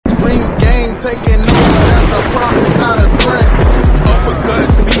Ring game taking over, that's a promise, not a threat.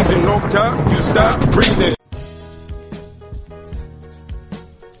 Uppercut season, off top, you stop breathing.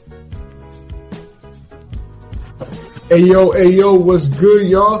 Hey yo, what's good,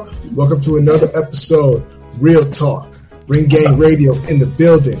 y'all? Welcome to another episode, Real Talk, Ring Gang Radio in the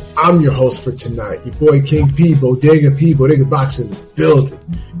building. I'm your host for tonight, your boy King P, Bodega Box in the building.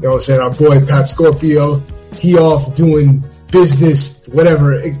 You know what I'm saying? Our boy Pat Scorpio, he off doing business,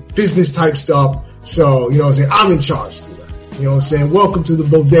 whatever, business type stuff. So, you know what I'm saying? I'm in charge tonight. You know what I'm saying? Welcome to the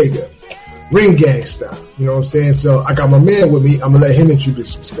Bodega, Ring Gang style. You know what I'm saying? So I got my man with me. I'm going to let him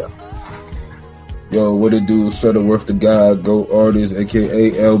introduce himself. Yo, what it do? Shuttleworth the God, GOAT artist,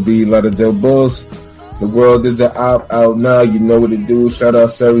 aka LB Lauderdale Boss. The world is an out now. You know what it do. Shout out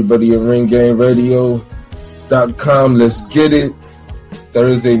to everybody at ringgangradio.com. Let's get it.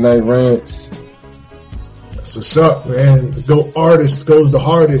 Thursday night rants. That's what's up, man. The GOAT artist goes the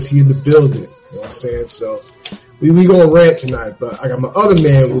hardest. He in the building. You know what I'm saying? So we gonna rant tonight, but I got my other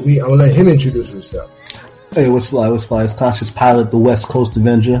man with me. I'm gonna let him introduce himself. Hey, what's fly? It's Conscious Pilot, the West Coast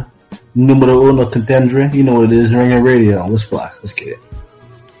Avenger. Numero uno contender, you know what it is, Ring Radio. Let's fly. Let's get it.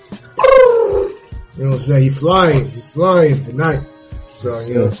 You know what I'm saying? He's flying tonight. So,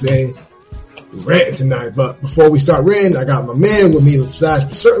 you know what I'm saying? We're ranting tonight. But before we start ranting, I got my man with me, last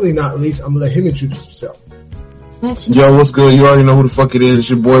but certainly not least, I'm going to let him introduce himself. Yo, what's good? You already know who the fuck it is. It's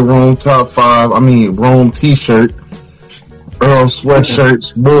your boy Rome Rome t-shirt, Earl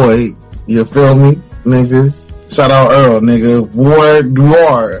sweatshirts, boy. You feel me, nigga? Shout out Earl, nigga. War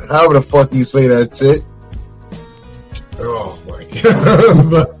Noir. However the fuck you say that shit. Oh, my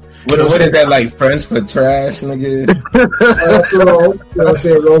God. What is that, like French for trash, nigga? You know what I'm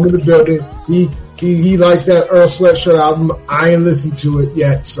saying? Rome in the building. He likes that Earl Sweatshirt album. I ain't listened to it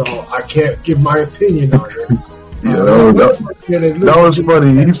yet, so I can't give my opinion on it. Yeah, that was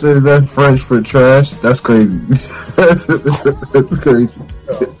funny. He said that's French for trash. That's crazy. That's crazy.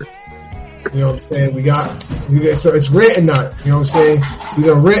 So, you know what I'm saying? We got so it's ranting night. You know what I'm saying? We're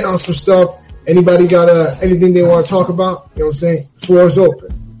gonna rant on some stuff. Anybody got anything they want to talk about? You know what I'm saying? Floor is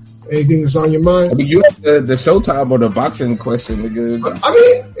open. Anything that's on your mind? I mean, you have the Showtime or the boxing question, nigga. I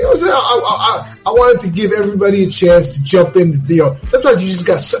mean, you know what I'm saying? I wanted to give everybody a chance to jump in. Sometimes you just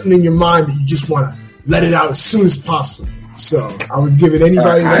got something in your mind that you just want to let it out as soon as possible. So I was giving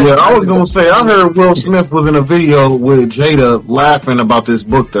anybody. I was gonna say I heard Will Smith was in a video with Jada laughing about this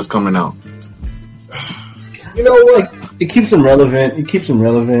book that's coming out. You know what? It keeps him relevant. You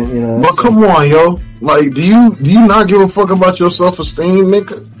know. But come on, yo. Like, do you not give a fuck about your self-esteem,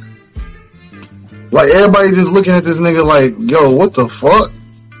 nigga? Like, everybody just looking at this nigga like, yo, what the fuck?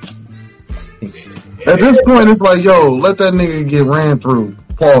 At this point, it's like, yo, let that nigga get ran through.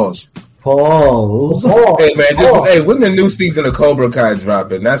 Pause. Hey, man, hey, when the new season of Cobra Kai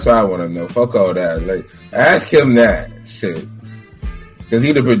dropping? That's what I want to know. Fuck all that. Like, ask him that shit. Because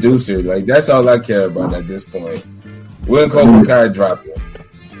he the producer. Like, that's all I care about at this point. When Cobra Kai dropping?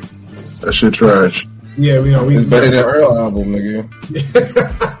 That shit trash. Yeah, it's better than Earl album, nigga.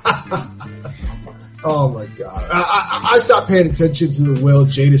 Oh my god! I stopped paying attention to the Will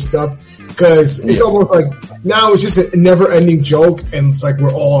Jada stuff because it's almost like now it's just a never-ending joke, and it's like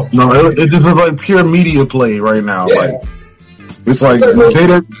we're all it just was like pure media play right now. Yeah. Like it's like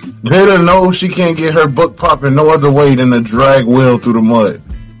Jada knows she can't get her book popping no other way than to drag Will through the mud.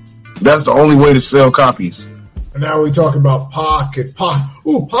 That's the only way to sell copies. And now we talk about Pac and Pac.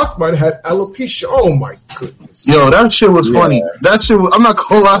 Ooh, Pac might have had alopecia. Oh my goodness! Yo, that shit was funny. That shit was, I'm not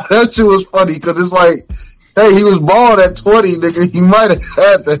gonna lie, that shit was funny because it's like, hey, he was bald at 20, nigga. He might have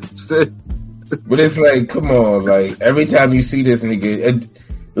had that shit. But it's like, come on, like every time you see this nigga,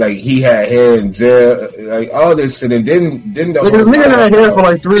 like he had hair in jail, like all this shit, and didn't the nigga had hair for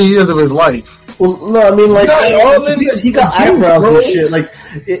like 3 years of his life. Well, no, I mean, like, he got eyebrows and shit. Like,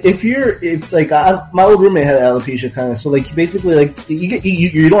 my old roommate had alopecia kind of, so like, basically, like,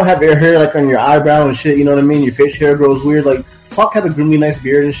 you don't have hair like on your eyebrow and shit. You know what I mean? Your facial hair grows weird. Like, Pac had a really nice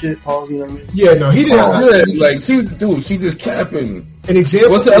beard and shit. Paul, you know what I mean? Yeah, no, he didn't. Like, she just capping. An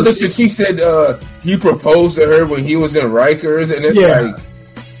example. What's the other shit? She said he proposed to her when he was in Rikers, and it's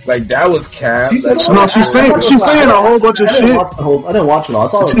like that was cap. She's saying a whole bunch of shit. I didn't watch it all. I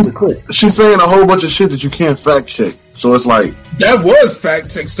saw it was a clip. She's saying a whole bunch of shit that you can't fact check. So it's like that was fact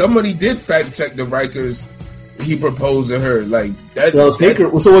check. Somebody did fact check the Rikers. He proposed to her like that. That was fake.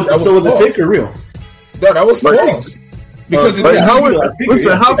 So was it fake or real? No, that was false. Because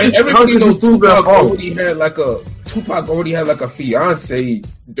Tupac already had like a fiance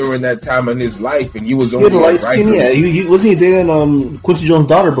during that time in his life, and he was only he wasn't he dating Quincy Jones'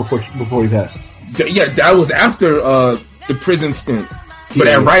 daughter before he passed. That was after the prison stint. But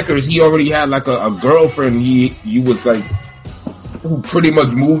at Rikers, he already had like a girlfriend. He was like, who pretty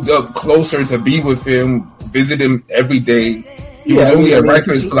much moved up closer to be with him, visit him every day. He was only at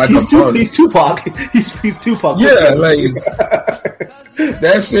Rikers for like a month. He's Tupac. He's Tupac. Yeah, like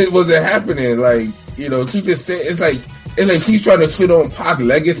that shit wasn't happening. Like, you know, she just said it's like she's trying to shit on Pac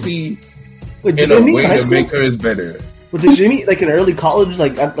legacy in a way to make hers better. But did they meet like in early college,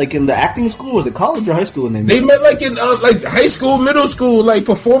 like in the acting school? Was it college or high school? When they met like in like high school, middle school, like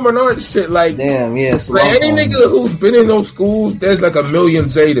performing arts shit. Like, damn, yeah. Like any nigga who's been in those schools, there's like a million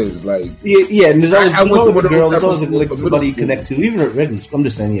Zetas. Like, yeah. And there's always, I went to one of girls. those There's always like somebody you connect to, even at Redmond. I'm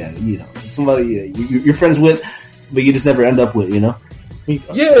just saying, yeah, you know, somebody you're friends with, but you just never end up with, you know.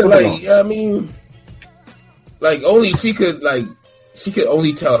 Yeah, like I mean, like only she could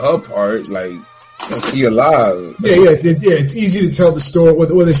only tell her part, like. She alive. Yeah. It's easy to tell the story. What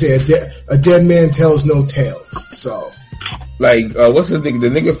they say, a dead man tells no tales. So, like, what's the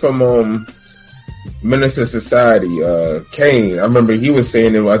nigga from Minister Society, Kane? I remember he was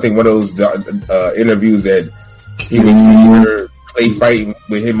saying in I think one of those interviews that he would see her play fighting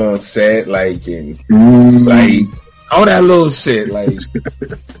with him on set, like, and like all that little shit, like.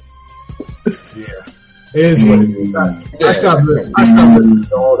 Yeah. It is what it is. I stopped listening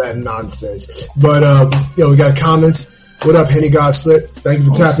to all that nonsense. But, we got comments. What up, Henny Godslit? Thank you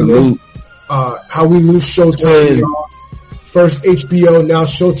for tapping in. How we lose Showtime, y'all. First HBO, now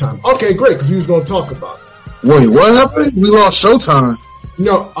Showtime. Okay, great, because we was going to talk about it. Wait, what happened? We lost Showtime.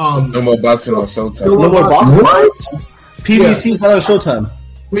 No more boxing on Showtime. No more boxing? What? PBC is not on Showtime.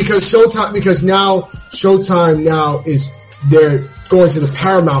 Because now Showtime now is, they're going to the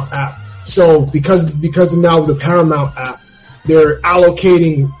Paramount app. So because of now the Paramount app, they're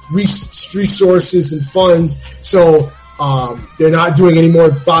allocating resources and funds. So they're not doing any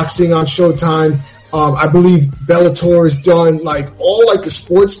more boxing on Showtime. I believe Bellator is done. Like all like the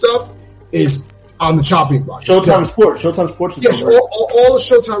sports stuff is on the chopping block. Showtime Sports. Is yes, all the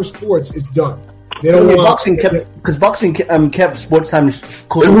Showtime Sports is done. They don't want boxing kept sports time.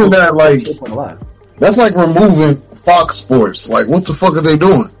 Isn't that like that's like removing Fox Sports? Like what the fuck are they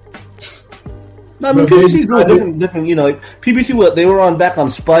doing? No, I mean, PBC is different, you know, like, PBC, they were back on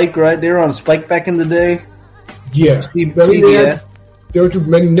Spike, right? They were on Spike back in the day. Yeah. There were too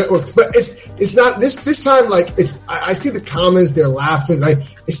many networks, but it's not, this time, like, I see the comments, they're laughing, like,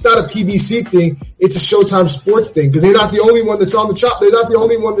 it's not a PBC thing, it's a Showtime Sports thing, because they're not the only one that's on the chop, they're not the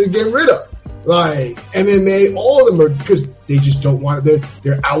only one they're getting rid of. Like, MMA, all of them are, because they just don't want it,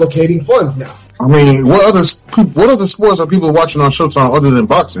 they're allocating funds now. I mean, what other sports are people watching on Showtime other than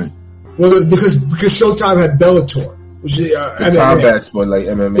boxing? Well, because Showtime had Bellator, which is combat sport like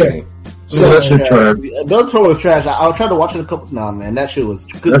MMA. Yeah. So that shit trash. Bellator was trash. I tried to watch it a couple. Nah, man, that shit was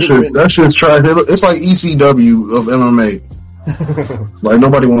good. That shit's trash. It's like ECW of MMA. Like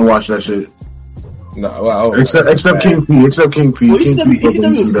nobody want to watch that shit. No, well, except King P. King P.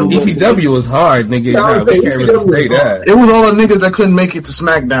 ECW was hard, nigga. We can't really say that. It was all the niggas that couldn't make it to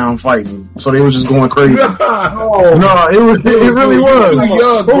SmackDown fighting, so they was just going crazy. No, it really was.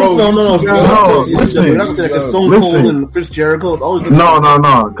 No. Listen. And Chris Jericho.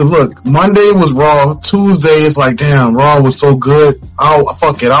 No. Because look, Monday was Raw. Tuesday it's like, damn, Raw was so good. I'll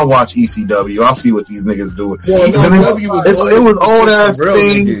watch ECW. I'll see what these niggas do. It was old ass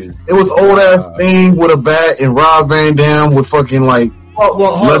thing. It was old ass thing. With a bat and Rob Van Dam with fucking like with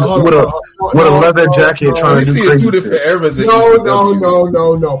a leather jacket trying to do crazy. Two different eras.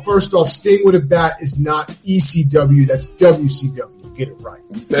 No. First off, Sting with a bat is not ECW. That's WCW. Get it right.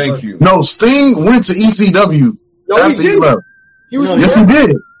 Thank you. No, Sting went to ECW. No, he didn't. He was. Yes, he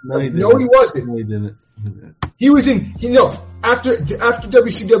did. No, he wasn't. No, he didn't. He was in. After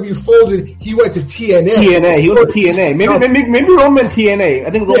WCW folded, he went to TNA. He went to TNA. Maybe Rome meant TNA. I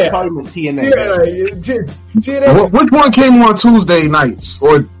think Rome probably meant TNA. TNA. Which one came on Tuesday nights?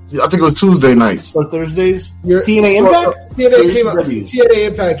 Or I think it was Tuesday nights. Or Thursdays? TNA Impact? TNA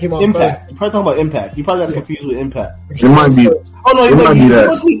Impact came out. Impact. You're probably talking about Impact. You probably got confused with Impact. It might be. Oh, no, he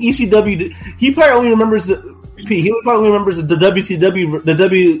must be ECW. He probably only remembers the WCW, the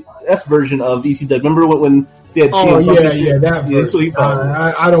WF version of ECW. Remember when they had that version.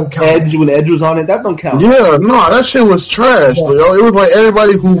 I don't count. Edge, when Edge was on it, that don't count. Yeah, no, that shit was trash. Yo. It was like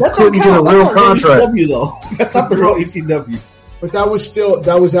everybody who couldn't get a real contract. ECW, though. That's not the real ECW. But that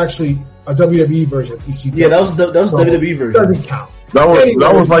was actually a WWE version of ECW. Yeah, that was WWE version. Doesn't count. That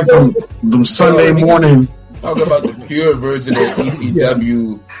was like the Sunday morning. Talking about the pure version of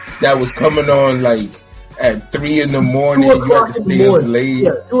ECW that was coming on like at 3 a.m. You had to stay up late.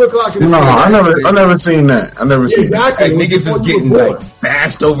 Yeah, 2 o'clock in the morning. I never seen that. Exactly. Like, niggas is getting like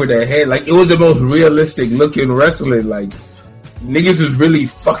bashed over their head. Like it was the most realistic looking wrestling. Like niggas is really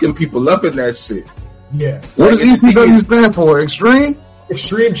fucking people up in that shit. Yeah. What does ECW stand for? Extreme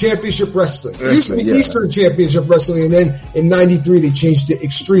Championship Wrestling. It used to be Yeah. Eastern Championship Wrestling, and then in '93 they changed to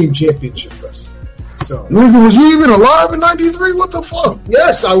Extreme Championship Wrestling. So, Nigga, was you even alive in '93? What the fuck?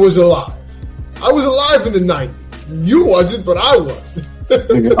 yes, I was alive. I was alive in the '90s. You wasn't, but I was.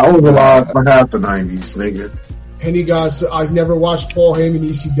 Nigga, I was alive for half the '90s, nigga. Any guys, I never watched Paul Heyman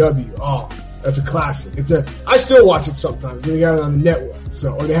ECW. Oh, that's a classic. I still watch it sometimes. They got it on the network,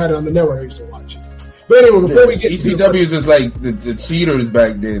 or they had it on the network. I used to watch it. But anyway, before we get ECW is just like the cheaters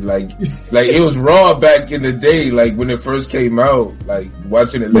back then. Like it was Raw back in the day. Like when it first came out, like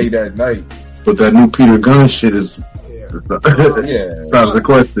watching it late at night. But that new Peter Gunn shit is. Yeah. That's the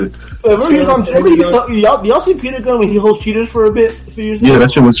question. Y'all see Peter Gunn when he hosts cheaters for a bit a few years ago? Yeah,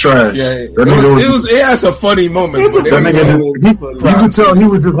 that shit was trash. Yeah, it had some funny moments. But That nigga, you could tell he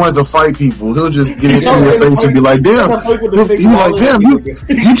was just wanting to fight people. He'll just get his in your face and be like, "Damn," he like, "Damn,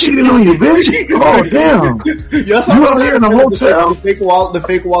 you cheated on your bitch? Oh, damn, you out here in a hotel." The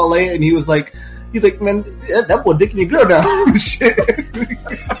fake wallet, and he's like, "Man, that boy dicking your girl down." Shit.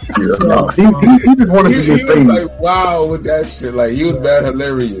 He just wanted to he get was famous. like, wow, with that shit. Like he was bad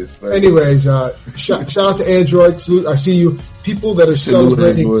hilarious. Like, Anyways, shout out to Android. Salute, I see you. People that are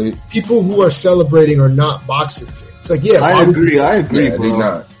celebrating, people who are celebrating are not boxing fans. It's like, yeah, I agree, yeah, bro. they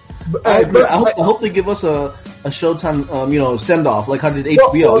not. But I hope they give us a Showtime, send off like how did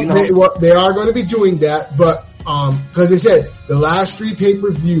HBO. They are going to be doing that, but because they said the last 3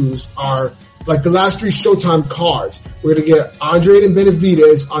 pay-per-views are like the last 3 Showtime cards. We're going to get Andre and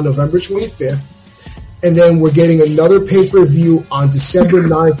Benavidez on November 25th, and then we're getting another pay-per-view on December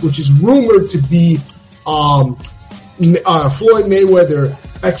 9th, which is rumored to be Floyd Mayweather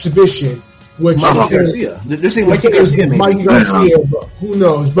exhibition. Which Garcia. They're saying Mikey Garcia, but who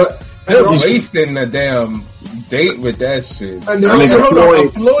knows? But they're wasting the damn date with that shit. And that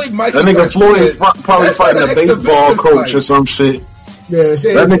nigga Floyd probably That's fighting like a baseball coach fight. or some shit. Yeah,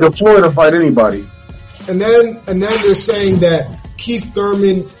 that nigga Floyd will fight anybody. And then they're saying that Keith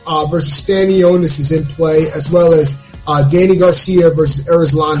Thurman versus Stanionis is in play, as well as Danny Garcia versus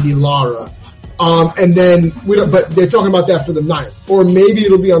Erislandy Lara. And then but they're talking about that for the 9th, or maybe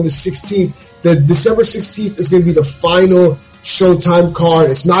it'll be on the 16th. The December 16th is going to be the final Showtime card.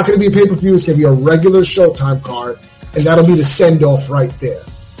 It's not going to be a pay-per-view. It's going to be a regular Showtime card, and that'll be the send-off right there.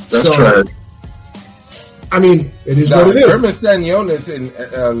 That's trash. I mean, it is what it is. Thurman Stanionis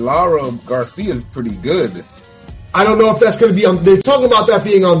and Lara Garcia is pretty good. I don't know if that's going to be on. They're talking about that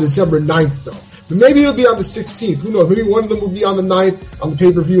being on December 9th, though. But maybe it'll be on the 16th. Who knows? Maybe one of them will be on the 9th on the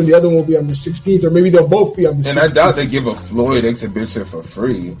pay-per-view, and the other one will be on the 16th, or maybe they'll both be on the 16th. And I doubt they give a Floyd exhibition for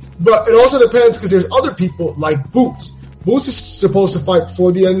free. But it also depends, because there's other people like Boots. Boots is supposed to fight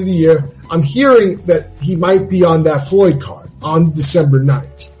before the end of the year. I'm hearing that he might be on that Floyd card on December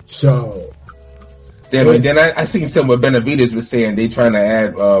 9th. So... Then I seen some what Benavidez was saying they trying to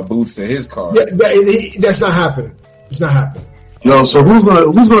add Boots to his card. Yeah, that's not happening. It's not happening. Yo, so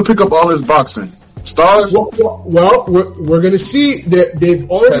who's gonna pick up all this boxing? Stars? Well, we're gonna see. They've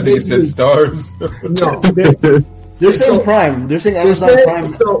already said Stars. No, they're saying Prime. They're saying Amazon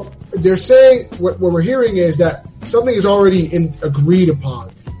Prime. So they're saying what we're hearing is that something is already agreed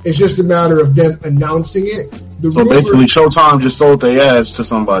upon. It's just a matter of them announcing it. So basically, Showtime just sold their ass to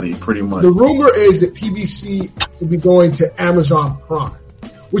somebody, pretty much. The rumor is that PBC will be going to Amazon Prime,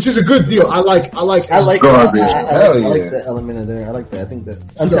 which is a good deal. I like that element of there. I like that. I think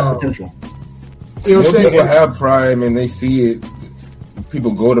that's potential. You know what I'm saying? People have Prime and they see it.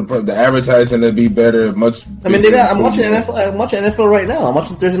 People go to the advertising to be better. I'm watching NFL. I'm watching NFL right now. I'm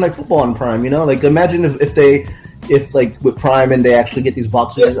watching Thursday Night Football on Prime. Like imagine if like with Prime and they actually get these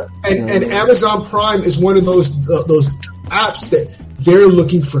boxes. Yeah. And Amazon Prime is one of those apps that they're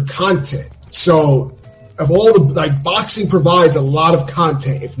looking for content. So of all the boxing provides a lot of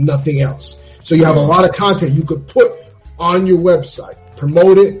content, if nothing else. So you have a lot of content you could put on your website,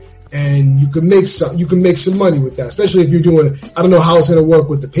 promote it, and you can make some money with that. Especially if you're doing, I don't know how it's going to work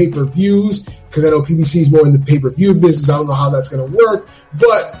with the pay-per-views, because I know PBC is more in the pay-per-view business. I don't know how that's going to work,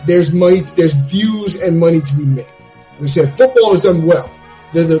 but there's views and money to be made. Like I said, football has done well.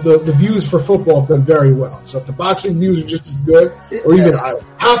 The views for football have done very well. So if the boxing views are just as good, or even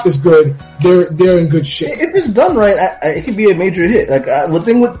half as good, they're in good shape. If it's done right, it could be a major hit. Like the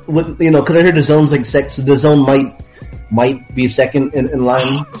thing with because I heard the zone's like sex. The zone might be second in line.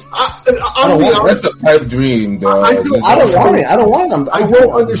 That's a pipe dream, though. I don't want them. I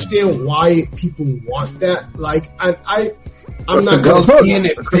don't understand why people want that. I'm not going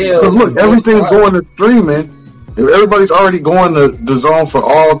to look. Everything's going to streaming. If everybody's already going to the zone for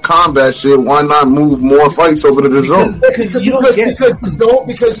all combat shit, why not move more fights over to the zone? Because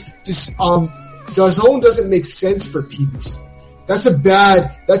the zone doesn't make sense for PBC. That's a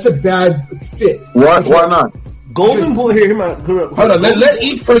bad fit. Why not? Golden Boy here. Hold on. Let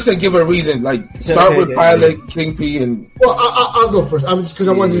each person give a reason. Like start with Pilot, King P, and. Well, I'll go first. I'm just because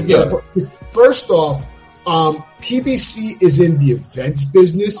I wanted to. First off, PBC is in the events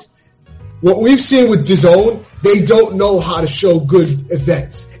business. What we've seen with DAZN, they don't know how to show good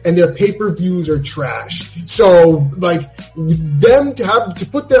events, and their pay-per-views are trash. So, like, them to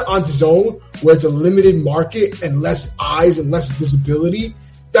put that on DAZN, where it's a limited market and less eyes and less visibility,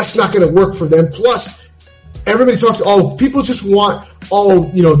 that's not going to work for them. Plus, everybody talks, people just want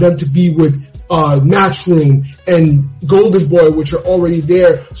them to be with Matchroom and Golden Boy, which are already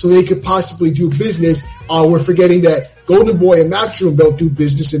there, so they could possibly do business. We're forgetting that Golden Boy and Matchroom don't do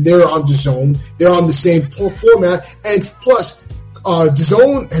business, and they're on DAZN. They're on the same format, and plus,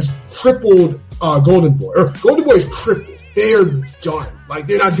 DAZN has crippled Golden Boy. Or Golden Boy is crippled. They are done. Like,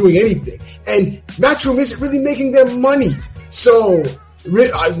 they're not doing anything, and Matchroom isn't really making them money. So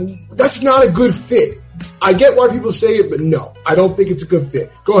that's not a good fit. I get why people say it, but no, I don't think it's a good fit.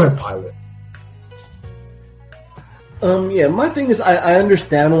 Go ahead, Pilot. My thing is, I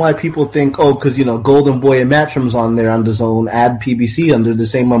understand why people think, because, Golden Boy and Matchroom's on there on the zone, add PBC under the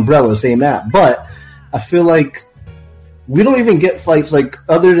same umbrella, same app. But I feel like we don't even get fights, like,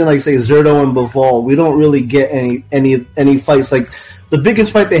 other than, like, say, Zerto and Bivol, we don't really get any fights. Like, the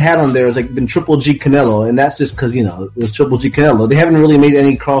biggest fight they had on there has, like, been Triple G Canelo, and that's just because, it was Triple G Canelo. They haven't really made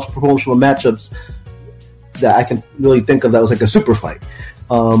any cross-promotional matchups that I can really think of that was, like, a super fight.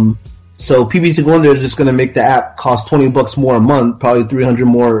 So PBC going there is just going to make the app cost $20 more a month, probably 300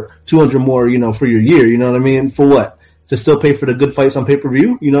 more, 200 more, for your year. You know what I mean? For what? To still pay for the good fights on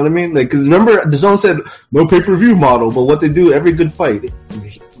pay-per-view? You know what I mean? Like, cause remember, DAZN said no pay-per-view model, but what they do every good fight,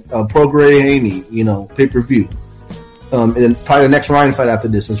 Prograis, Haney, pay-per-view. And then probably the next Ryan fight after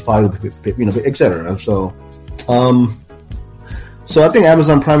this is probably, et cetera. So I think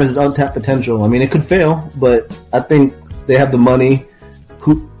Amazon Prime has untapped potential. I mean, it could fail, but I think they have the money.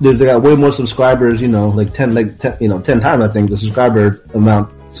 They got way more subscribers, like 10 times, I think, the subscriber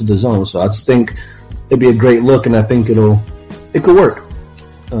amount to the zone. So I just think it'd be a great look, and I think it could work.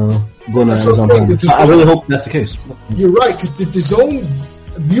 Going on Amazon Prime. I really hope that's the case. You're right, because the zone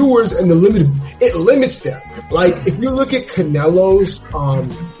viewers and it limits them. Like, if you look at Canelo's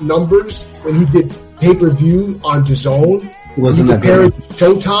numbers when he did pay-per-view on DAZN, when you compare it to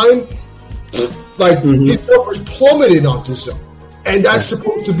Showtime, his numbers plummeted on DAZN. And that's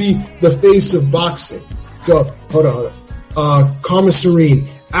supposed to be the face of boxing. So, hold on. Karma Serene.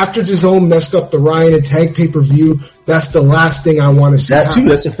 After DAZN messed up the Ryan and Tank pay-per-view, that's the last thing I want to see happen.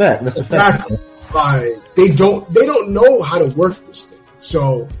 That's a fact. That's a fact. They don't know how to work this thing.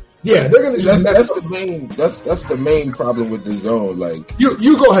 So, yeah, they're going to just that's the main problem with DAZN. Like,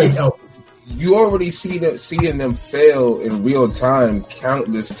 you go ahead, El. You already seeing them fail in real time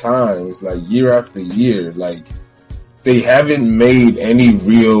countless times, like year after year. Like, they haven't made any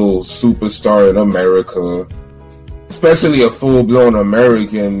real superstar in America, especially a full-blown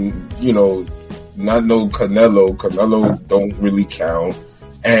American, not no Canelo. Canelo don't really count.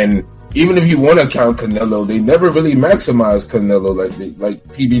 And even if you want to count Canelo, they never really maximize Canelo like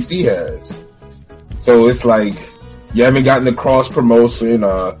PBC has. So it's like, you haven't gotten the cross-promotion.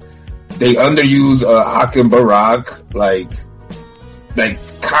 They underuse Hakim Barak. Like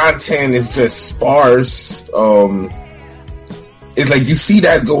content is just sparse. It's like you see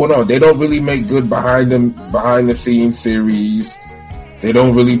that going on. They don't really make good behind the scenes series. They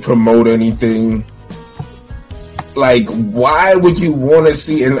don't really promote anything. Like, why would you want to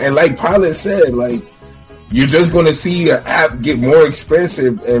see? And like Pilot said, like, you're just going to see the app get more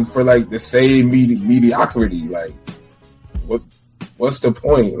expensive and for like the same mediocrity. Like, what's the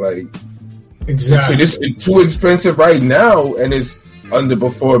point? Like, exactly. It's too expensive right now and it's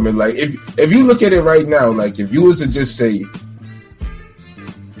underperforming. Like, if you look at it right now, like if you was to just say,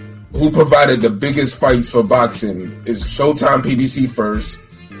 who provided the biggest fights for boxing, is Showtime, PBC first.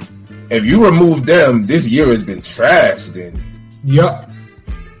 If you remove them, this year has been trash. Then, yep.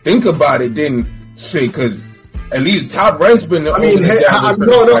 Think about it. Then, shit, because at least Top Rank's been.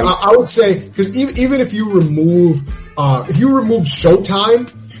 I would say because even if you remove Showtime,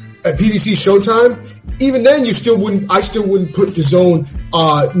 PBC Showtime, even then I still wouldn't put DAZN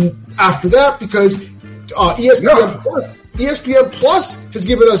after that because ESPN Plus has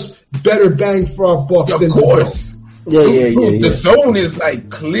given us better bang for our buck. Of course. Yeah. The Zone is like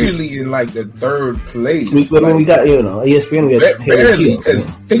clearly in like the third place. We got ESPN. We got barely, because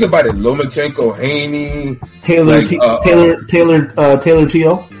think about it: Lomachenko, Haney, Taylor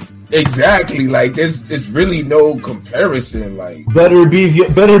T.O. Exactly. Like there's really no comparison. Like better be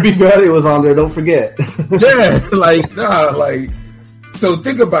Valley was on there. Don't forget. Yeah. So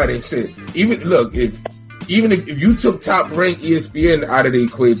think about it. Shit. Even if you took top ranked ESPN out of the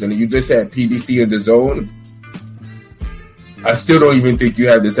equation and you just had PBC and the Zone, I still don't even think you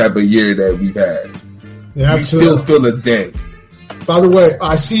have the type of year that we've had. Yeah, you still feel a dent. By the way,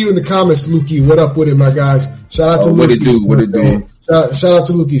 I see you in the comments, Lukey. What up with it, my guys? Shout out to Lukey. What it do? Shout out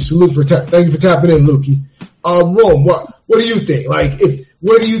to Lukey. Salute thank you for tapping in, Lukey. Rome, what do you think?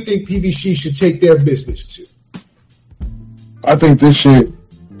 Where do you think PBC should take their business to? I think this shit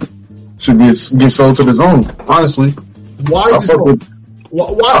should get sold to the Zone. Honestly, why?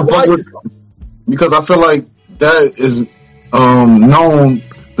 Why? Because I feel like that is known.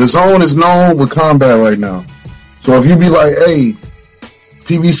 The Zone is known with combat right now. So if you be like, hey,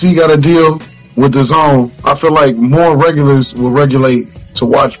 PBC got a deal with the Zone, I feel like more regulars will regulate to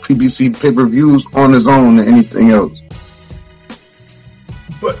watch PBC pay-per-views on the Zone than anything else.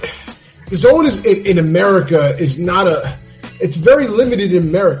 But the Zone is in America is not it's very limited in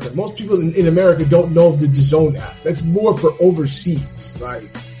America. Most people in America don't know of the DAZN app. That's more for overseas.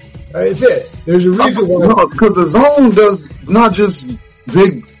 That's it. There's a reason why. No, because the Zone does not just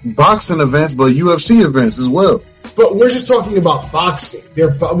big boxing events, but UFC events as well. But we're just talking about boxing.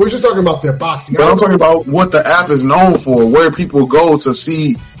 We're just talking about their boxing. But I'm talking about what the app is known for, where people go to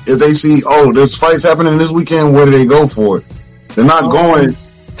see if they see, there's fights happening this weekend, where do they go for it? They're not going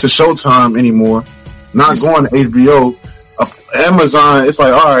to Showtime anymore, not going to HBO. Amazon, it's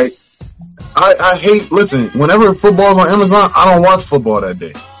like, all right, I hate, listen, whenever football's on Amazon, I don't watch football that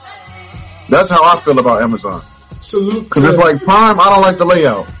day. That's how I feel about Amazon. Salute. Because it's like Prime, I don't like the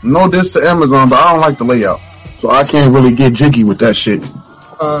layout. No diss to Amazon, but I don't like the layout. So I can't really get jiggy with that shit.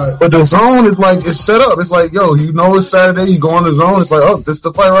 But the Zone is like, it's set up. It's like, it's Saturday, you go on the Zone, it's like, this is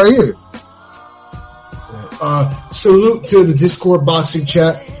the fight right here. Salute to the Discord boxing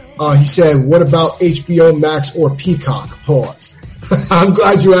chat. He said, what about HBO Max or Peacock? Pause. I'm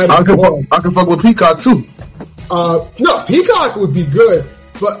glad you added I can fuck with Peacock too. No, Peacock would be good,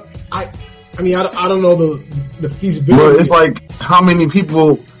 but I don't know the feasibility. But it's like, how many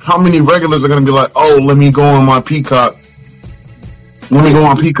regulars are going to be like, let me go on my Peacock. Let me go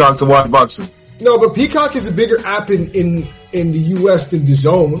on Peacock to watch boxing. No, but Peacock is a bigger app in the U.S. than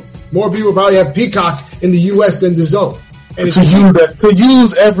DAZN. More people probably have Peacock in the U.S. than DAZN. And to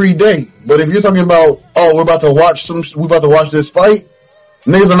use every day. But if you're talking about, we're about to watch this fight,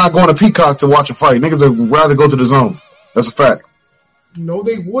 niggas are not going to Peacock to watch a fight. Niggas would rather go to the Zone. That's a fact. No,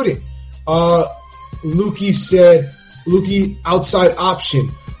 they wouldn't. Lukey said, outside option.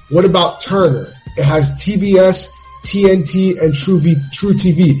 What about Turner? It has TBS, TNT, and True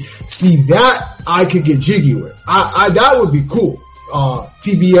TV. See, that I could get jiggy with. That would be cool.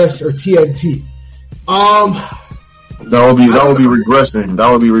 TBS or TNT. That would be regressing.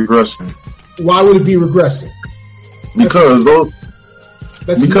 That would be regressing. Why would it be regressing? Because those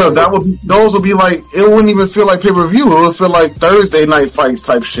would be like, it wouldn't even feel like pay-per-view. It would feel like Thursday night fights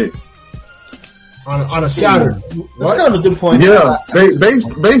type shit. On a Saturday. That's kind of a good point. Yeah,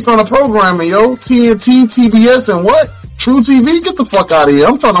 based on the programming, TNT, TBS, and what? True TV? Get the fuck out of here.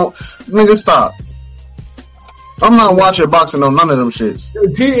 I'm trying to, nigga, stop. I'm not watching boxing on none of them shits.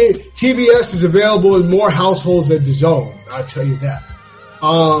 TBS is available in more households than DAZN. I'll tell you that.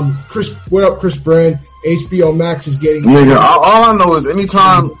 What up, Chris Brand? HBO Max is getting. Nigga, all I know is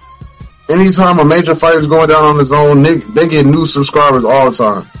anytime a major fight is going down on the Zone, they get new subscribers all the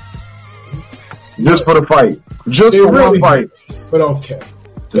time. Just for the fight. One fight. But okay.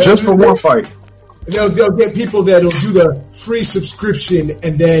 Just for one fight. They'll get people that'll do the free subscription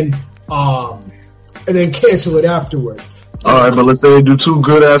and then cancel it afterwards. Alright, but let's say they do 2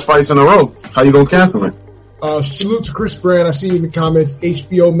 good ass fights in a row. How you gonna cancel it? Salute to Chris Brand. I see you in the comments.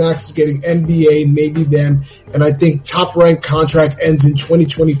 HBO Max is getting NBA, maybe them, and I think Top Rank contract ends in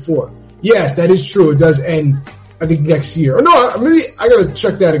 2024. Yes, that is true. It does end, I think, next year. Or no, maybe I gotta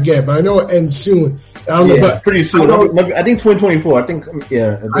check that again, but I know it ends soon. I don't know, but pretty soon. I think 2024. I think I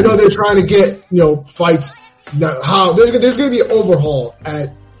know they're trying to get fights. Now, how there's going to be an overhaul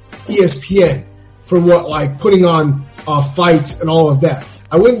at ESPN for putting on fights and all of that.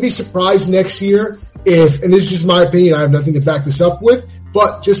 I wouldn't be surprised next year if, and this is just my opinion, I have nothing to back this up with,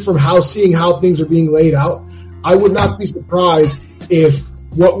 but just from seeing how things are being laid out, I would not be surprised if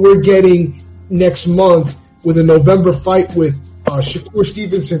what we're getting next month with a November fight with Shakur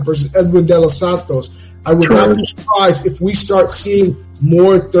Stevenson versus Edwin De Los Santos, I would not be surprised if we start seeing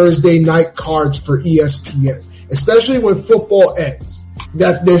more Thursday night cards for ESPN, especially when football ends.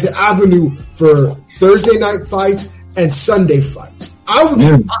 That there's an avenue for Thursday night fights and Sunday fights. I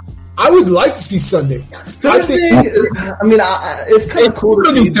would like to see Sunday fights. It's kind of cool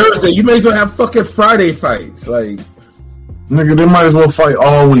to do Thursday. You may as well have fucking Friday fights. Like, nigga, they might as well fight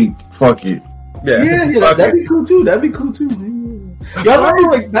all week. Fuck it. Yeah, that'd be cool too. Y'all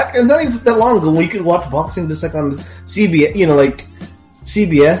remember like back not even that long ago when you could watch boxing just like on CBS, like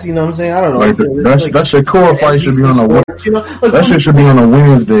CBS, you know what I'm saying? I don't know. That shit core fight should be on a Wednesday. That shit should be on a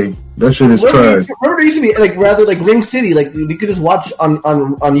Wednesday. That shit is trash. Remember there used to be rather like Ring City, like you could just watch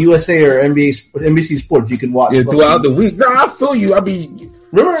on USA or NBC Sports. You could watch throughout the week. No, I feel you.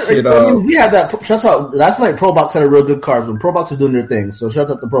 Remember, we had that. Shout out last night. Pro Box had a real good card. When Pro Box is doing their thing, so shout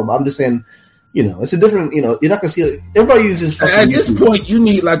out to Pro Box. I'm just saying. It's a different, you're not going to see it. Everybody uses at this YouTube. Point, you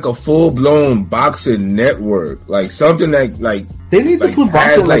need like a full-blown boxing network. Like something that, like, they need to put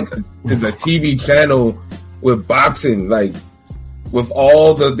boxing is a TV channel with boxing, like, with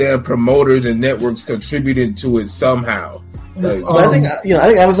all the damn promoters and networks contributing to it somehow. Like, I think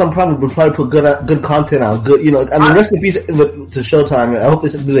Amazon Prime would probably put good content out. Good, rest in peace to Showtime. I hope they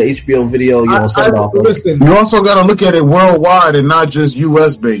do the HBO video, send off. Listen, you also got to look at it worldwide and not just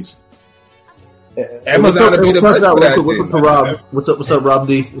US based. Amazon will be the best for that. What's up, Rob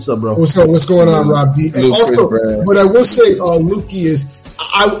D? What's up, bro? What's going on, Rob D? And also, what I will say, Lukey, is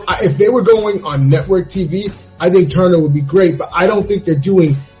if they were going on network TV, I think Turner would be great, but I don't think they're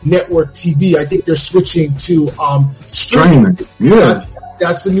doing network TV. I think they're switching to streaming. Yeah,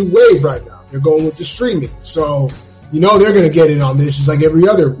 that's the new wave right now. They're going with the streaming, so they're gonna get in on this, just like every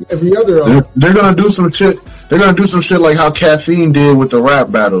other. They're gonna do some shit. They're gonna do some shit like how Caffeine did with the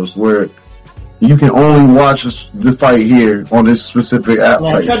rap battles, where you can only watch the fight here on this specific app.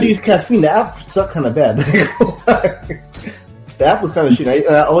 I tried to use Caffeine. The app sucked kind of bad. The app was kind of shit.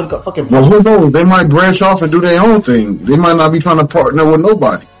 I always got fucking. Well, who knows? They might branch off and do their own thing. They might not be trying to partner with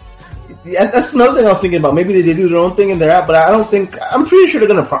nobody. Yeah, that's another thing I was thinking about. Maybe they do their own thing in their app, but I'm pretty sure they're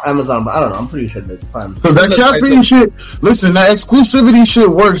gonna Amazon. But I don't know. I'm pretty sure they're Prime. Because that Caffeine shit. Listen, that exclusivity shit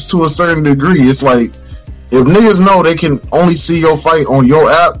works to a certain degree. It's like if niggas know they can only see your fight on your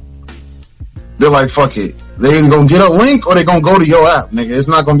app. They're like, fuck it. They either gonna get a link or they gonna go to your app, nigga. It's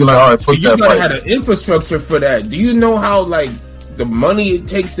not gonna be like, all right, put that. You gotta have an infrastructure for that. Do you know how the money it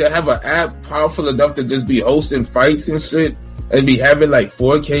takes to have an app powerful enough to just be hosting fights and shit, and be having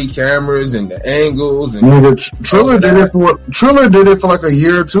 4K cameras and the angles and Triller did it for like a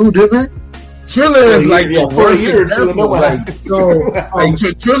year or two, didn't it? Triller is the first example.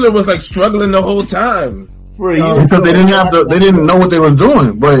 Triller was struggling the whole time for a year because they didn't know what they was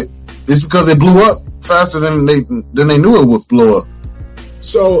doing, but. It's because they blew up faster than they knew it would blow up.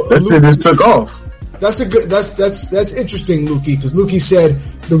 So that shit just took off. That's interesting, Lukey, because Lukey said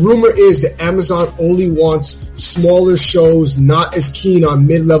the rumor is that Amazon only wants smaller shows, not as keen on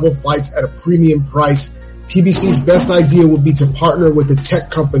mid-level fights at a premium price. PBC's best idea would be to partner with a tech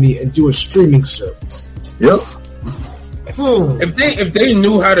company and do a streaming service. Yep. If they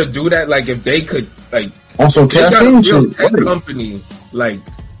knew how to do that, if they could also Caffeine tech company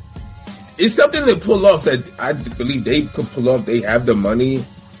it's something to pull off that I believe they could pull off. They have the money,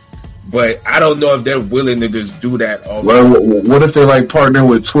 but I don't know if they're willing to just do that. What if they partner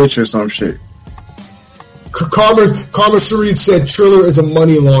with Twitch or some shit? Karma Sharid said Triller is a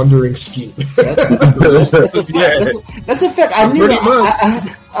money laundering scheme. That's a fact. I knew.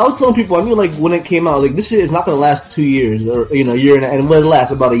 I was telling people I knew when it came out, this shit is not going to last 2 years or a year and what it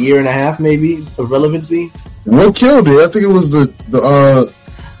lasts about a year and a half maybe of relevancy. What killed it? I think it was the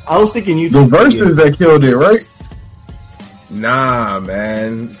I was thinking YouTube. The verses that killed it, right? Nah,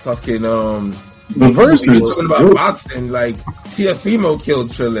 man. Fucking the verses. You're talking about boxing, Tiafimo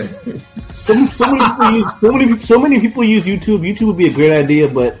killed Triller. So many people use YouTube. YouTube would be a great idea,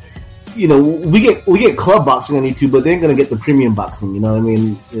 but we get club boxing on YouTube, but they ain't gonna get the premium boxing. You know what I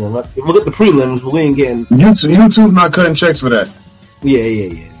mean? If we get the prelims, we ain't getting YouTube not cutting checks for that.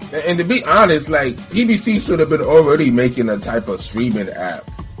 Yeah. And to be honest, PBC should have been already making a type of streaming app.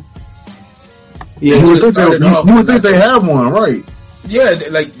 Yeah, you would think they have one, right? Yeah,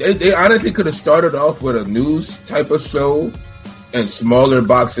 they honestly could have started off with a news type of show and smaller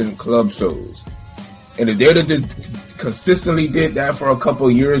boxing club shows. And if they'd have just consistently did that for a couple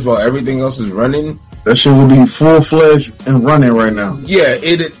of years while everything else is running, that shit would be full-fledged and running right now. Yeah,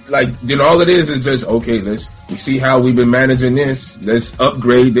 then all it is just, okay, we see how we've been managing this. Let's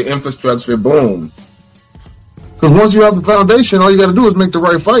upgrade the infrastructure. Boom. Because once you have the foundation, all you got to do is make the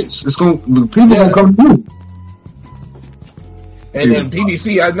right fights. People gonna come through. And then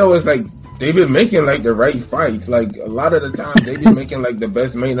PBC, I know it's they've been making like the right fights. Like a lot of the times they've been making like the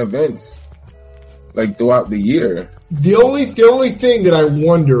best main events like throughout the year. The only thing that I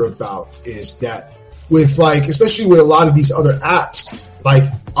wonder about is that with like, especially with a lot of these other apps, like,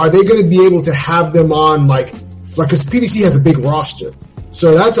 are they going to be able to have them on like, because PBC has a big roster,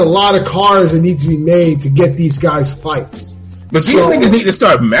 so that's a lot of cards that need to be made to get these guys fights. But these niggas need to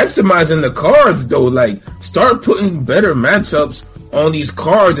start maximizing the cards though. Like, start putting better matchups on these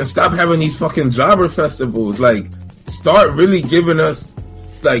cards and stop having these fucking jobber festivals. Like, start really giving us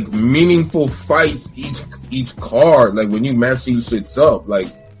like meaningful fights each card. Like when you match these shits up, like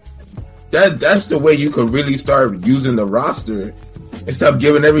that's the way you could really start using the roster and stop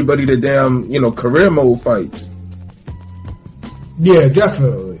giving everybody the damn career mode fights. Yeah,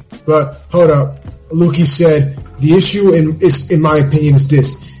 definitely. But hold up, Lukey said the issue in my opinion is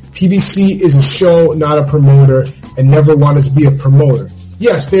this: PBC is a show, not a promoter, and never wanted to be a promoter.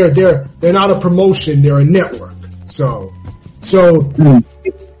 Yes, they're not a promotion; they're a network. So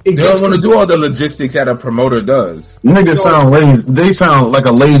they don't want to do all the logistics that a promoter does. Niggas sound lazy. They sound like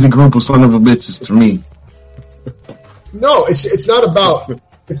a lazy group of son of a bitches to me. No, it's not about.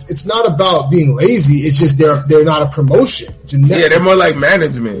 It's not about being lazy. It's just they're not a promotion. It's a network. Yeah, they're more like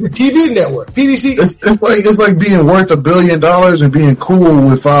management. The TV network, PBC. It's like being worth $1 billion and being cool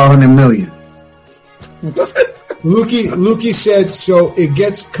with $500 million. Lukey said, so it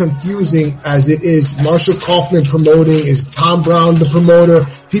gets confusing as it is. Marshall Kaufman promoting, is Tom Brown the promoter?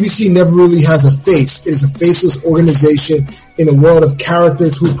 PBC never really has a face. It is a faceless organization in a world of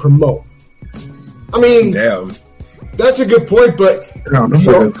characters who promote. I mean, damn. That's a good point, but that's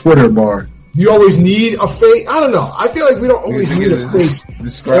like a Twitter bar. You always need a face. I don't know. I feel like we don't always need a face.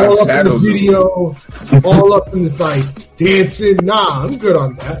 All up in the video, all up in this like dancing. Nah, I'm good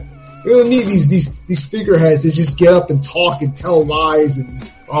on that. We don't need these figureheads that just get up and talk and tell lies and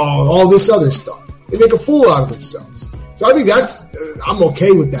all this other stuff. They make a fool out of themselves. So I think I'm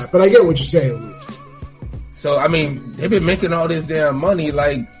okay with that. But I get what you're saying, Luke. So I mean, they've been making all this damn money.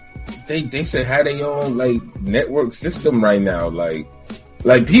 Like they should have their own like network system right now. Like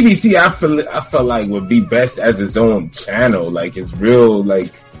PBC, I feel like would be best as its own channel. Like it's real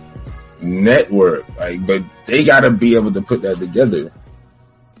like network. Like, but they gotta be able to put that together.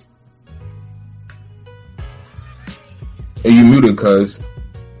 Are you muted, cuz?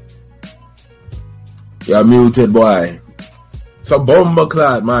 You're muted, boy. So bomba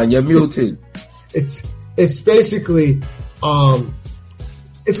clot, man, you're muted. It's basically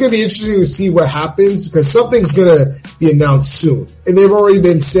it's gonna be interesting to see what happens because something's gonna be announced soon. And they've already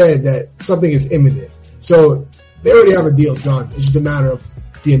been said that something is imminent. So they already have a deal done. It's just a matter of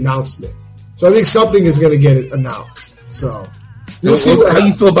the announcement. So I think something is gonna get it announced. So we'll see how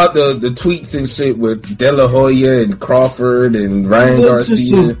you feel about the tweets and shit with De La Hoya and Crawford and Ryan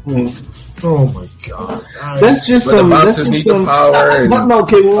Garcia. Oh my god! That's just the boxers need the power and all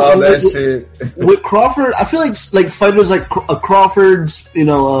that shit. With Crawford, I feel like fighters like Crawford's,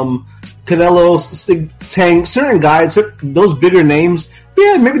 Canelo, Tank, certain guys, those bigger names.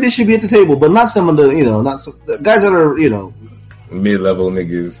 Yeah, maybe they should be at the table, but not some of the the guys that are mid-level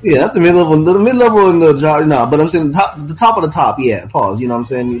niggas. Yeah, not the mid-level in the job. No, but I'm saying the top of the top. Yeah, pause. You know what I'm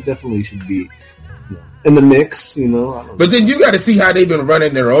saying? You definitely should be in the mix. But then you got to see how they've been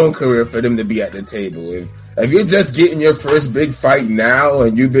running their own career for them to be at the table. If you're just getting your first big fight now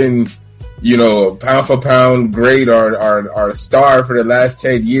and you've been, pound for pound great or star for the last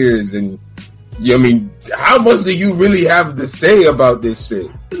 10 years, and how much do you really have to say about this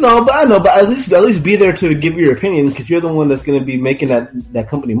shit? No, but I know, but at least be there to give your opinion because you're the one that's going to be making that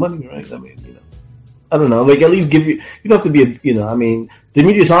company money, right? I mean, I don't know. Like at least give you don't have to be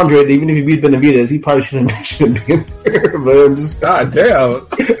Demetrius Andrade, even if he beat Benavidez, he probably shouldn't be in there. But I'm just God damn.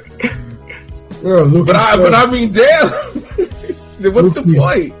 But I mean, damn. What's the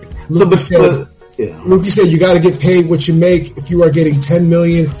point? Luke said you got to get paid what you make. If you are getting $10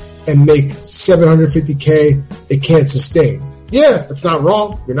 million and make $750K, it can't sustain. Yeah, that's not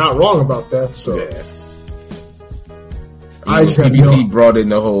wrong. You're not wrong about that. So, yeah. PBC brought in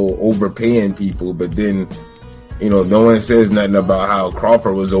the whole overpaying people, but then, no one says nothing about how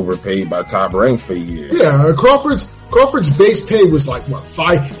Crawford was overpaid by Top Rank for years. Yeah, Crawford's base pay was like what,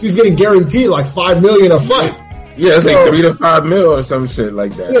 $5? He was getting guaranteed like $5 million a fight. Yeah, it's like $3 to $5 million or some shit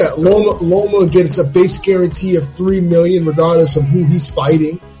like that. Yeah, Loma gets a base guarantee of $3 million regardless of who he's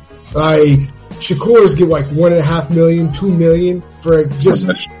fighting. Like Shakur's get like $1.5 million, $2 million for just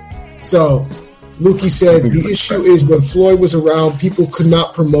so. Lukey said the issue is when Floyd was around, people could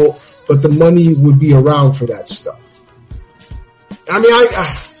not promote, but the money would be around for that stuff. I mean,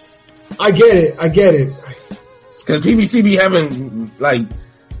 I get it. Because PBC be having like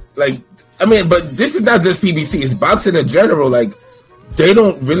I mean, but this is not just PBC. It's boxing in general. Like, they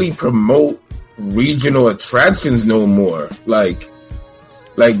don't really promote regional attractions no more. Like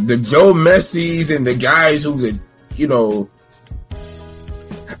the Joe Messis and the guys who could,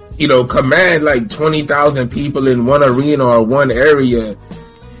 command like 20,000 people in one arena or one area.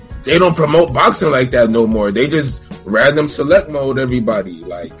 They don't promote boxing like that no more. They just random select mode everybody.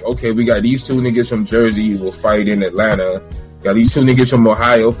 Like, okay, we got these two niggas from Jersey who will fight in Atlanta. Got these two niggas from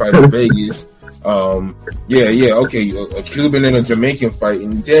Ohio fight in Vegas. Okay, a Cuban and a Jamaican fight.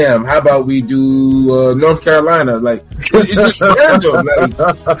 And damn, how about we do North Carolina? Like, it's just random. Like,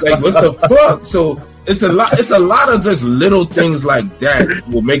 what the fuck? So it's a lot of just little things like that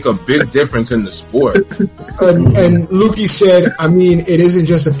will make a big difference in the sport. And Lukey said, I mean, it isn't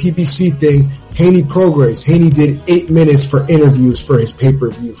just a PBC thing. Haney Prograis. Haney did 8 minutes for interviews for his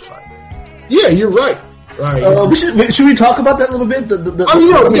pay-per-view fight. Yeah, you're right. Right. Should we talk about that a little bit? Of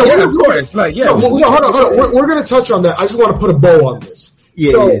course. Hold on. We're going to touch on that. I just want to put a bow on this.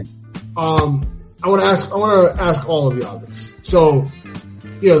 I want to ask all of y'all this. So,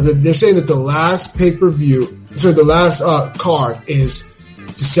 they're saying that the last the last card is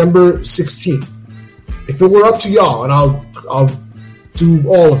December 16th. If it were up to y'all, and I'll do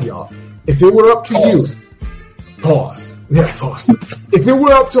all of y'all. If it were up to you, pause. Yeah, pause. If it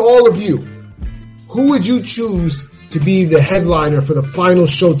were up to all of you, who would you choose to be the headliner for the final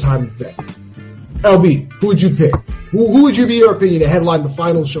Showtime event? LB, who would you pick? Who would you be, your opinion, to headline the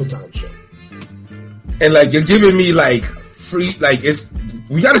final Showtime show? And like, you're giving me like free, like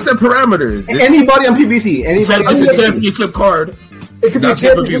we gotta set parameters. Anybody on PBC, anybody. It's a championship card. It could be a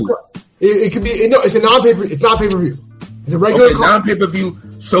championship card. It could be it's a non-pay-per-view. It's not pay-per-view. It's a regular card. Non-pay-per-view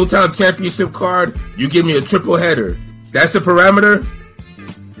Showtime championship card. You give me a triple header. That's a parameter.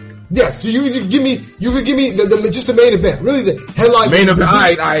 Yes, so you could give me the just the main event. Really, the headline. Main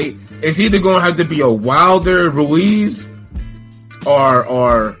event. It's either going to have to be a Wilder Ruiz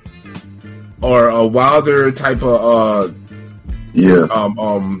or a Wilder type of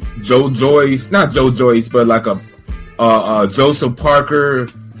Joe Joyce, not Joe Joyce, but like a Joseph Parker,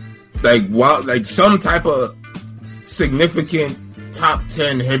 like some type of significant top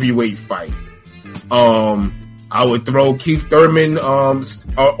 10 heavyweight fight. I would throw Keith Thurman or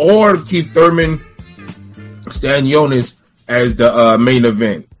Keith Thurman, Stan Jonas as the main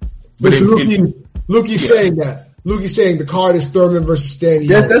event. But Lukey's saying that. Lukey's saying the card is Thurman versus Stan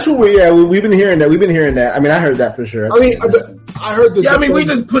Jonas. That's what we've been hearing that. I mean, I heard that for sure. I mean, I heard that. Yeah, I mean, we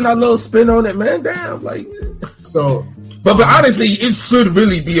just putting our little spin on it, man. Damn, like. So, but honestly, it should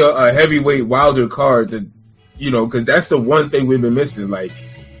really be a heavyweight Wilder card that, because that's the one thing we've been missing. Like,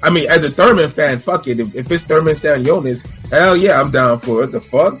 I mean, as a Thurman fan, fuck it. If it's Thurman Stan Jonas, hell yeah, I'm down for it. The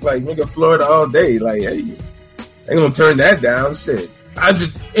fuck, like, nigga, Florida all day. Like, hey, ain't gonna turn that down. Shit.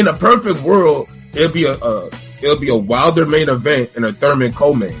 In a perfect world, it'll be a Wilder main event and a Thurman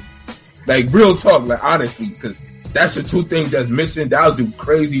co-main. Like, real talk, like, honestly, because that's the two things that's missing. That'll do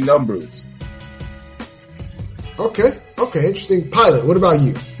crazy numbers. Okay, interesting. Pilot, what about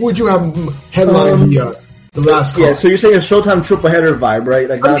you? Who would you have headline the last card? Yeah, so you're saying a Showtime triple header vibe, right?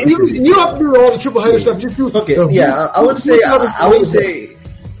 Like, I mean, you don't have to do all the triple header stuff. Just do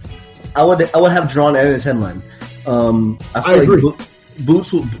I would have Drawn Ennis headline. I agree.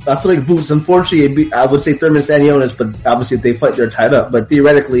 I feel like Boots. Unfortunately, I would say Thurman Stan Jonas, but obviously if they fight, they're tied up. But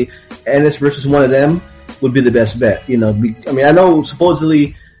theoretically, Ennis versus one of them would be the best bet. I mean, I know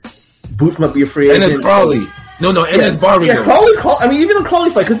supposedly Boots might be a free agent. Ennis Crawley. No, Ennis Barrio. Yeah, Crawley. I mean, even a Crawley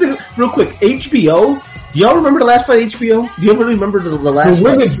fight. Because real quick, HBO. Do y'all remember the last fight? HBO? Do you ever remember the last the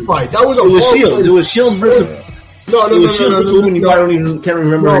women's fight? That was Shields. It was Shields versus. No. You probably can't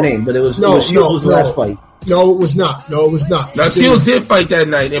remember her name, but it was Shields was the last fight. No, it was not. Now, Shields did fight that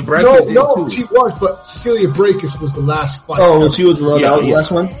night, and Breakfast did too. She was, but Cecilia Breakus was the last fight. Oh, she was the last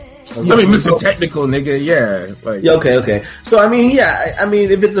one? I mean, Mr. Technical, nigga, yeah. Like, okay. So, I mean,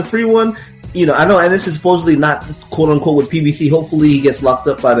 if it's a free one, I know Ennis is supposedly not quote unquote with PBC. Hopefully he gets locked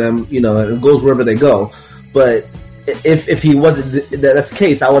up by them, and goes wherever they go. But if he wasn't, that's the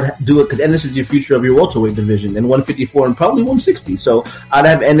case, I would do it because Ennis is your future of your welterweight division and 154 and probably 160. So I'd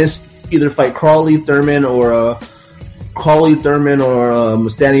have Ennis either fight Crawley, Thurman, or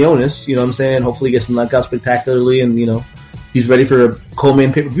Stan Jonas. You know what I'm saying? Hopefully he gets knocked out spectacularly, and he's ready for a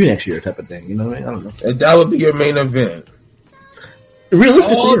co-main pay-per-view next year type of thing. You know what I mean? I don't know. And that would be your main event.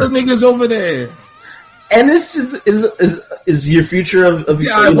 Realistically, all the niggas over there. Ennis is your future of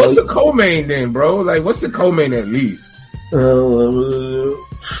yeah. What's the co-main then, bro? Like, what's the co-main at least?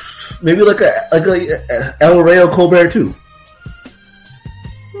 Maybe like a El Rayo Colbert too.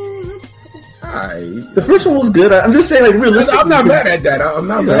 Alright. The first one was good. I'm just saying, like, realistically, I'm not mad at that. I'm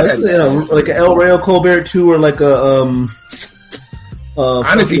not mad at that. Like an El Rayo Colbert 2 or like a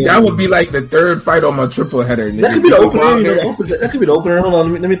honestly, that would be like the third fight on my triple header. That could be the opener. That could be the opener. Hold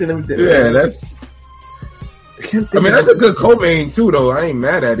on, let me think. Yeah, that's. I mean, that's a good co-main too, though. I ain't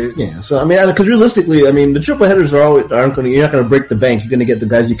mad at it. Yeah, so I mean, because realistically, I mean, the triple headers aren't gonna. You're not gonna break the bank. You're gonna get the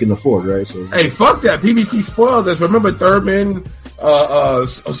guys you can afford, right? So hey, fuck that. PBC spoiled us. Remember Thurman,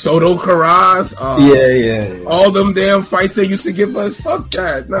 Soto Carras, yeah. all them damn fights they used to give us. Fuck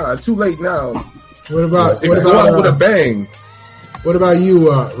that. Nah, too late now. What about go out with a bang? What about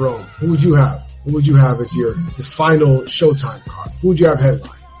you, Rome? Who would you have? Who would you have as the final Showtime card? Who would you have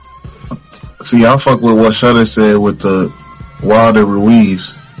headline? See, I fuck with what Shutter said with the Wilder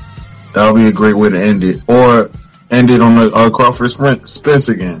Ruiz. That would be a great way to end it. Or end it on the Crawford Spence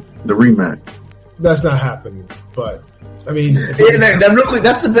again, the rematch. That's not happening, but I mean, real quick,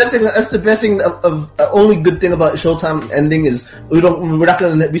 that's the best thing. That's the best thing of only good thing about Showtime ending is we're not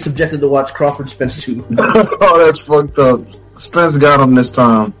going to be subjected to watch Crawford Spence too. Oh, that's fucked up. Spence got him this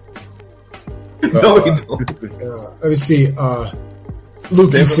time. No, he don't. Let me see.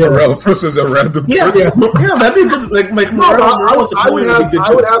 Luke said, Morel versus a random. Yeah, that'd be good. Like Morel. I would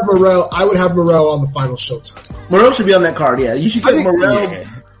have Morel. I would have Morel on the final Showtime. Morel should be on that card. Yeah, you should get Morel.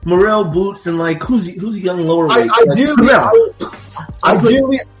 Morel, Boots, and like who's young lower weight?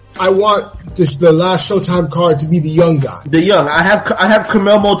 Ideally, I want the last Showtime card to be the young guy. The young. I have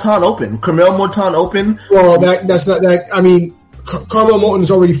Carmel Motan open. Well, that's not that. I mean, Carmel Motan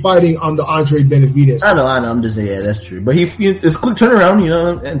is already fighting on the Andre Benavidez. I know. I'm just saying, yeah, that's true. But it's a quick turnaround, you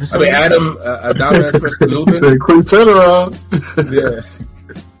know. And I mean, Adam Adames versus Lubin. Quick turnaround. Yeah.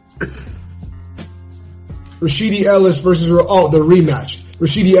 Rashidi Ellis versus the rematch.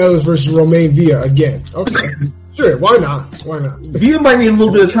 Rashidi Ellis versus Romain Villa again. Okay, sure. Why not? Villa might need a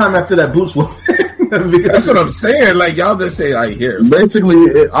little bit of time after that Boots one. That's what I'm saying. Like y'all just say, I hear.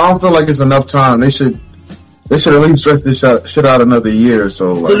 Basically, I don't feel like it's enough time. They should at least stretch this shit out another year or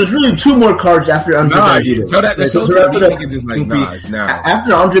so. So there's really 2 more cards after Andre Benavidez. So that the Showtime niggas is like, nah, it's now.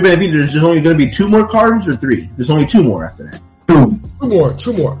 After Andre Benavidez, there's only going to be 2 more cards or 3? There's only 2 more after that.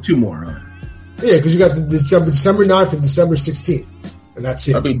 Two more. Yeah, because you got the December 9th and December 16th. And that's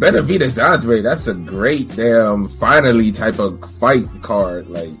it. I mean, Benavidez Andre, that's a great damn finally type of fight card.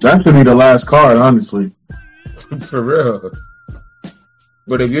 Like that should be the last card, honestly. For real.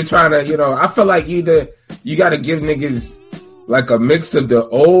 But if you're trying to, I feel like either you got to give niggas like a mix of the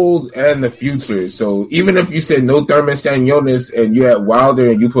old and the future. So even if you said no Thurman Sanyonis and you had Wilder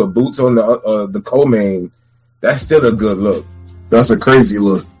and you put Boots on the co-main, that's still a good look. That's a crazy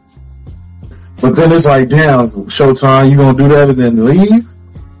look. But then it's like, damn, Showtime, you gonna do that and then leave?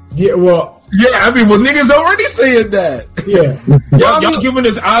 Yeah, well... Yeah, I mean, niggas already saying that. Yeah. Y'all giving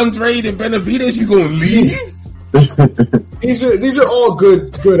us Andre and Benavidez, you gonna leave? These are all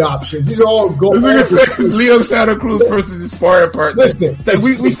good options. These are all good. Liam Santa Cruz versus his sparring partner. Listen, like,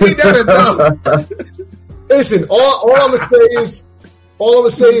 we see that enough. Listen, all I'm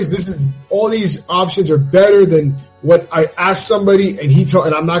gonna say is all these options are better than what I asked somebody, and he told,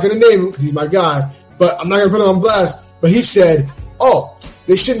 and I'm not gonna name him because he's my guy, but I'm not gonna put him on blast. But he said,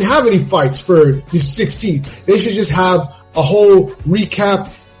 they shouldn't have any fights for the 16th. They should just have a whole recap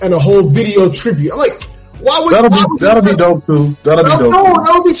and a whole video tribute. I'm like, that'll be dope too. That'll be dope. No,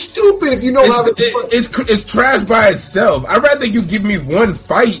 that'll be stupid if you know how it's trash by itself. I'd rather you give me one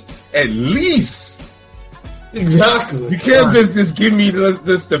fight at least. Exactly. You can't just give me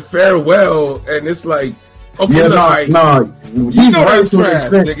this the farewell and it's like, okay, he's right to an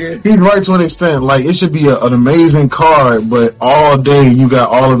extent. Nigga. He's right to an extent. Like it should be an amazing card, but all day you got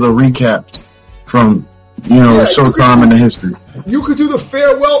all of the recaps from Showtime and the history. You could do the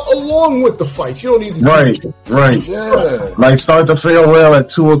farewell along with the fights. You don't need to right. Yeah. Like start the farewell at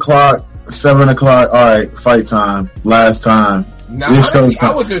 2:00, 7:00. All right, fight time. Last time. Now, honestly,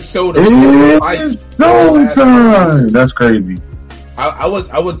 I would just show the fights. Showtime. That's crazy. I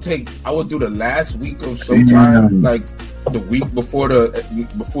would do the last week of Showtime, like the week before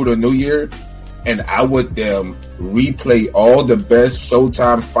the New Year, and I would replay all the best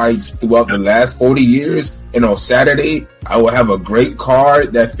Showtime fights throughout the last 40 years. And on Saturday, I would have a great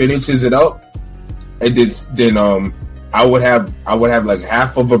card that finishes it up, and then I would have like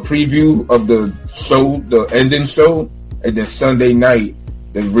half of a preview of the show, the ending show. And then Sunday night,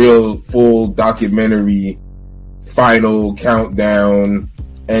 the real full documentary, final countdown,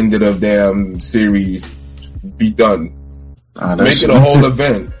 end of the damn series, be done. Make it a whole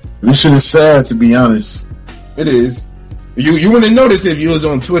event. This shit is sad, to be honest. It is. You wouldn't notice if you was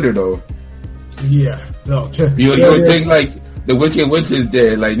on Twitter though. Yeah. No. You would think like the Wicked Witch is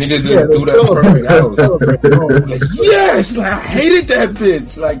dead. Like niggas just threw that perfect house. Like, yes, like I hated that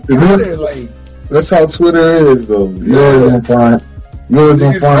bitch. Like, got her, like that's how Twitter is, though. You always gonna find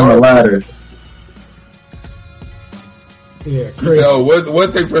the ladder. Yeah, crazy. So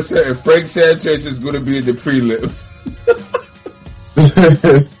one thing for certain, Frank Sanchez is going to be in the prelims.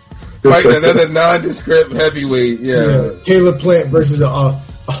 Fighting another nondescript heavyweight. Yeah. Caleb Plant versus a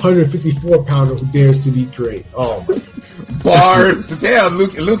 154 pounder who dares to be great. Oh my bars. Damn,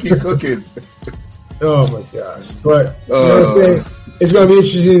 Lukey cooking. Oh my gosh. But you know what I'm saying? It's going to be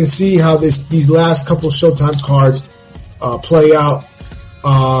interesting to see how these last couple Showtime cards play out.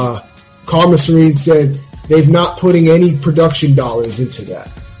 Karma Serene said they've not putting any production dollars into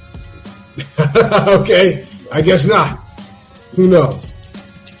that. Okay, I guess not. Who knows?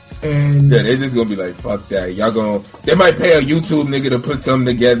 And yeah, they're just gonna be like, fuck that. They might pay a YouTube nigga to put something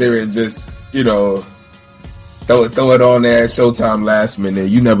together and just, throw it on there at Showtime last minute.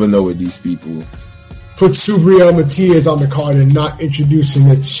 You never know with these people. Put Subriel Matias on the card and not introduce him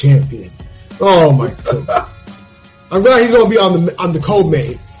as champion. Oh my god! I'm glad he's gonna be on the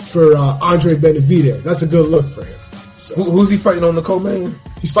co-main for Andre Benavidez. That's a good look for him. So, who's he fighting on the co-main?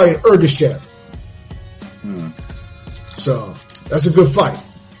 He's fighting Ergashev. So that's a good fight.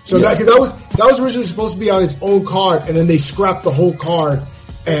 So that was originally supposed to be on its own card, and then they scrapped the whole card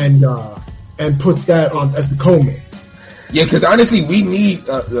and put that on as the co-main. Yeah, because honestly, we need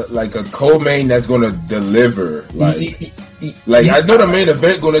like a co-main that's gonna deliver. Like I know the main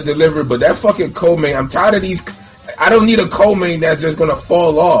event gonna deliver, but that fucking co-main, I'm tired of these. I don't need a co-main that's just gonna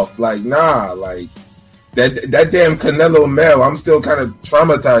fall off. Like, nah, like that damn Canelo Mel. I'm still kind of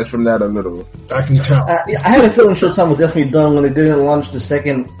traumatized from that a little. I can tell. I had a feeling Showtime was definitely done when they didn't launch the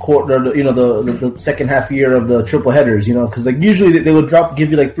second quarter, the second half year of the triple headers. Because like usually they would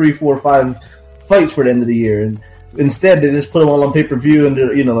give you like 3, 4, 5 fights for the end of the year, and instead they just put them all on pay-per-view, and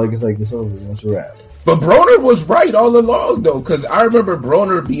it's over. It's a wrap. But Broner was right all along though, because I remember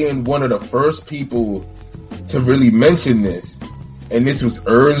Broner being one of the first people to really mention this, and this was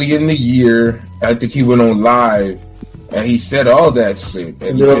early in the year. I think he went on live and he said all that shit.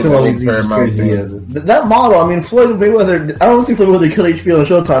 And he said that model. I mean, Floyd Mayweather. I don't see Floyd Mayweather kill HBO on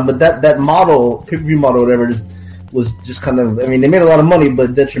Showtime, but that model, pay-per-view model, whatever, was just kind of. I mean, they made a lot of money,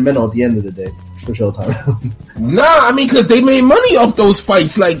 but detrimental at the end of the day for Showtime. Nah, I mean, because they made money off those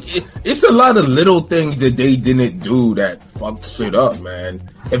fights. Like, it's a lot of little things that they didn't do that fucked shit up, man.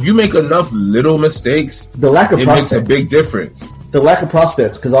 If you make enough little mistakes, it makes a big difference. The lack of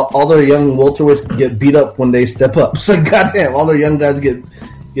prospects, because all their young welterweights get beat up when they step up. It's like, goddamn, all their young guys get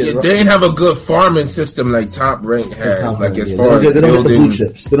they didn't have a good farming system like Top Rank has. They don't get the blue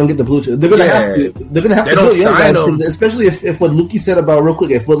chips. They don't get the blue chips. They're gonna have to. They're gonna have to build young guys, especially if what Lukey said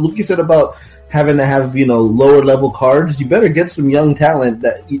about having to have lower level cards. You better get some young talent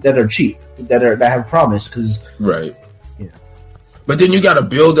that are cheap, that have promise. Because right. Yeah. But then you got to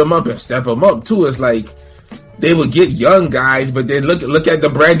build them up and step them up too. It's like they would get young guys, but then look at the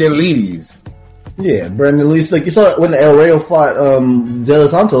Brandon Lees. Yeah, Brandon Lees. Like you saw when El Rayo fought De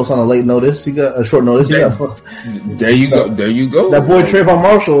Los Santos on a late notice. He got a short notice. There you go. That boy Trayvon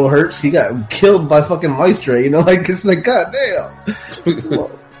Marshall hurts. He got killed by fucking Maestre. It's like goddamn.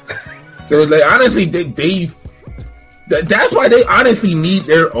 So it's like honestly, that's why they honestly need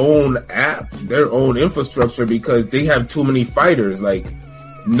their own app, their own infrastructure, because they have too many fighters. Like,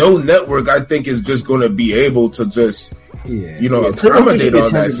 no network, I think, is just going to be able to just, accommodate all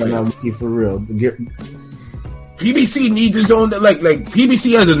that shit. For real. PBC needs its own, like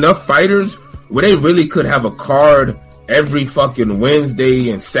PBC has enough fighters where they really could have a card every fucking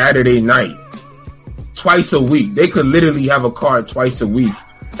Wednesday and Saturday night, twice a week. They could literally have a card twice a week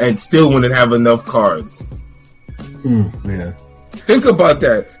and still wouldn't have enough cards. Yeah. Think about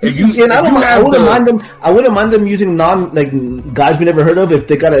that. I wouldn't mind them using guys we never heard of if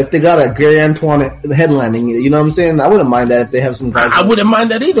they got a Gary Antoine headlining. You know what I'm saying? I wouldn't mind that if they have some guys. I wouldn't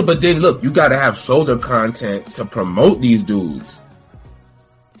mind that either. But then look, you got to have shoulder content to promote these dudes.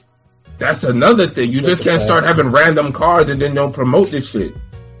 That's another thing. You just can't start having random cards and then don't promote this shit.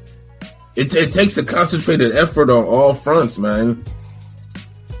 It takes a concentrated effort on all fronts, man.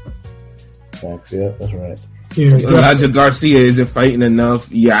 Facts, yeah, that's right. Yeah, Elijah Garcia isn't fighting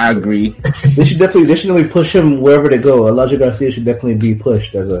enough. Yeah, I agree. They should definitely push him wherever they go. Elijah Garcia should definitely be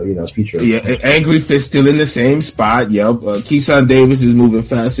pushed as a feature. Yeah, Angry Fist still in the same spot. Yep. Keyshawn Davis is moving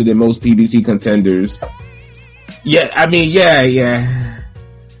faster than most PBC contenders. Yeah, I mean, yeah.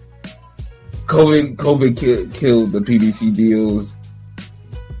 COVID killed the PBC deals.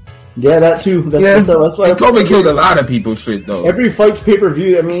 Yeah, that too. That's why COVID killed a lot of people's shit though. Every fight's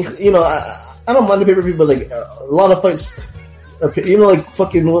pay-per-view. I mean, I don't mind the pay-per-view, but like a lot of fights You know, like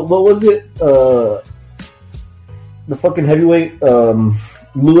fucking what was it? The fucking heavyweight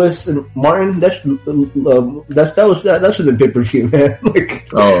Lewis and Martin. That should have been pay per view, man. Like,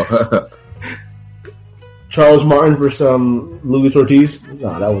 Charles Martin versus Luis Ortiz.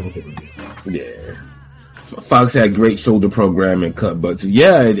 No, that wasn't pay per view. Yeah. Fox had great shoulder programming cut, but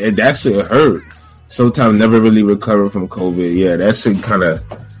yeah, that shit hurt. Showtime never really recovered from COVID. Yeah, that shit kind of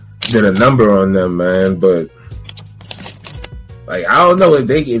did a number on them, man. But like, I don't know if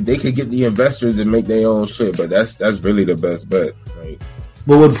they could get the investors and make their own shit, but that's really the best bet. Like,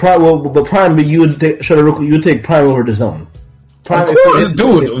 but with Prime, you would take Prime over the Zone. Prime, of course,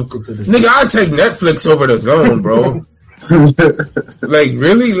 dude, nigga, I'd take Netflix over the Zone, bro. Like,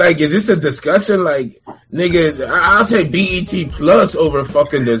 really? Like, is this a discussion? Like, nigga, I'll take BET Plus over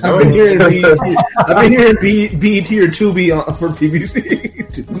fucking the Zone. I've been hearing BET or Tubi for PBC.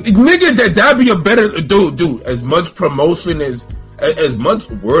 Nigga, that'd be a better dude. As much promotion as much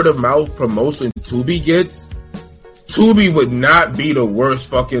word of mouth promotion Tubi gets, Tubi would not be the worst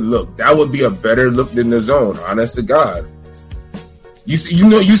fucking look. That would be a better look than the Zone. Honest to God. You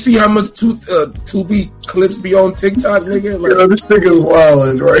see how much Tubi clips be on TikTok, nigga? Like, this nigga's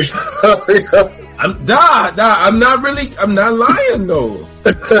wildin', right? I'm not lying though.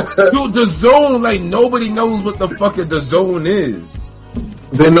 Dude, the Zone, like, nobody knows what the fuck the Zone is.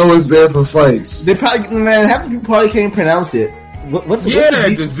 They know it's there for fights. They probably, man, half the people probably can't pronounce it. What's the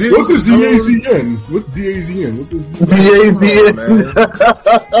DAZN? What's DAZN?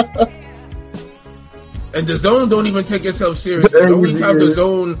 And the Zone don't even take itself seriously. The only time the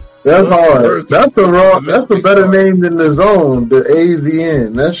Zone, that's hard. That's the better name than the Zone. The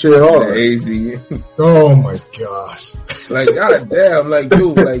AZN. That shit hard. The AZN. Oh my gosh. Like, goddamn, like,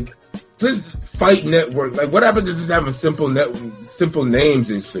 dude, like, just Fight Network. Like, what happened to just having simple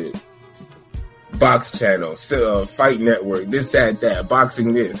names and shit? Box Channel, Fight Network, this, that,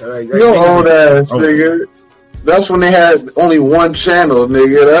 boxing this. Like, your old ass, nigga. That's when they had only one channel,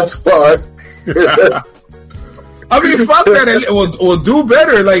 nigga. That's why. I mean, fuck that. Or do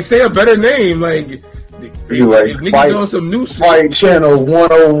better. Like, say a better name. Like, if niggas on some new shit. Fight Channel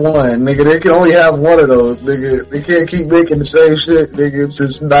 101, nigga. They can only have one of those, nigga. They can't keep making the same shit, nigga,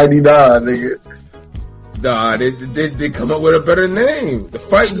 since 99, nigga. Nah, they come up with a better name. The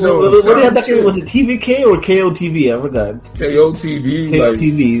Fight Zone. What they had back in? Was it TVK or KOTV? I forgot.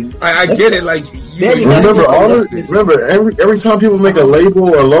 KOTV. I get it. Like, remember, every time people make a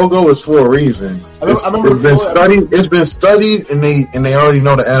label or logo, it's for a reason. It's been studied, and they already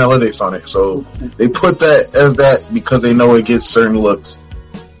know the analytics on it. So they put that as that because they know it gets certain looks.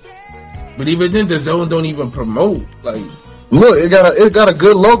 But even then, the Zone don't even promote. Like, look, it got a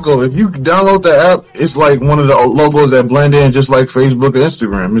good logo. If you download the app, it's like one of the logos that blend in just like Facebook and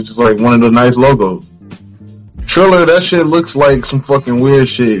Instagram. It's just like one of the nice logos. Triller, that shit looks like some fucking weird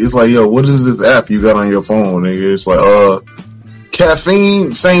shit. It's like, yo, what is this app you got on your phone, nigga? It's like,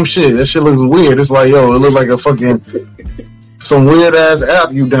 Caffeine, same shit. That shit looks weird. It's like, yo, it looks like a fucking some weird ass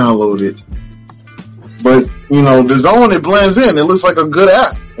app you downloaded. But, you know, the Zone, it blends in. It looks like a good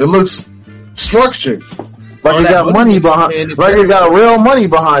app. It looks structured. Like it got money behind it. Like it got real money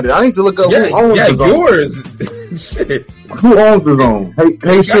behind it. I need to look up who owns the Zone. Yours. Shit. Who owns the Zone?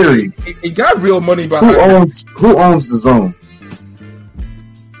 Hey Siri. It got real money behind it. Who owns the Zone?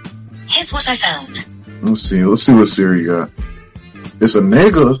 Here's what I found. Let's see what Siri got. It's a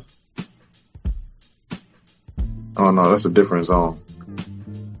nigga. Oh no, that's a different Zone.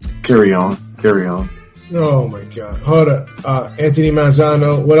 Carry on. Oh my god. Hold up. Anthony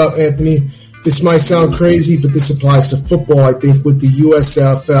Mazzano. What up, Anthony? This might sound crazy, but this applies to football. I think with the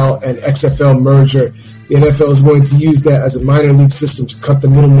USFL and XFL merger, the NFL is going to use that as a minor league system to cut the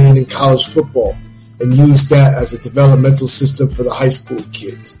middleman in college football and use that as a developmental system for the high school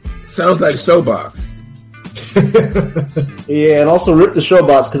kids. Sounds like Showbox. Yeah, and also rip the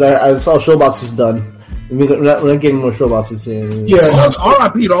Showbox because I saw Showbox is done. We're not getting more Showboxes here. Yeah,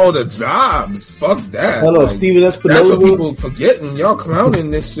 RIP to all the jobs. Fuck that. I know, Steven Espinoza. That's what people forgetting. Y'all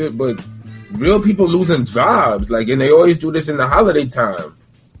clowning this shit, but real people losing jobs, like, and they always do this in the holiday time.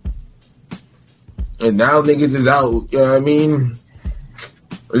 And now niggas is out, you know what I mean?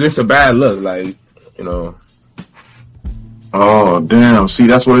 It's just a bad look, like, you know. Oh, damn. See,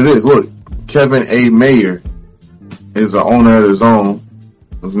 that's what it is. Look, Kevin A. Mayer is the owner of the Zone.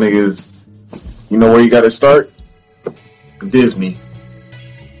 Those niggas, you know where you got to start? Disney.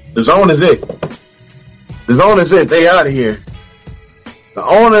 The Zone is it. The Zone is it. They out of here. The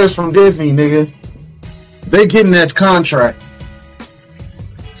owners from Disney, nigga, they getting that contract.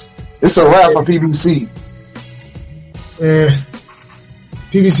 It's a wrap for PBC.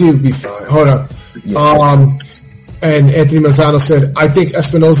 PBC would be fine. Hold up. And Anthony Manzano said, I think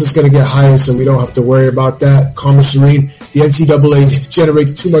Espinosa's going to get hired, so we don't have to worry about that. Carmen Serene, the NCAA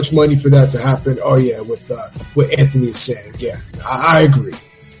generated too much money for that to happen. Oh, yeah, with what Anthony is saying. Yeah, I agree.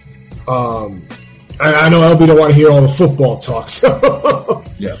 I know LB don't want to hear all the football talk, so.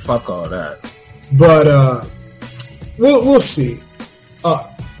 Yeah, fuck all that. But we'll see.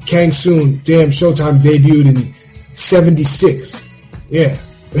 Kang Soon, damn, Showtime debuted in 76. Yeah,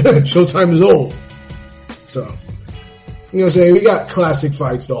 Showtime is old. So, you know what I'm saying? We got classic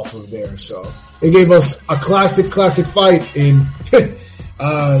fights off of there. So, they gave us a classic fight in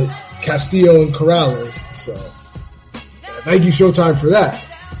Castillo and Corrales. So, thank you, Showtime, for that.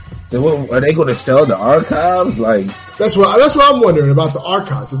 So, what, are they going to sell the archives? Like, that's what I'm wondering about the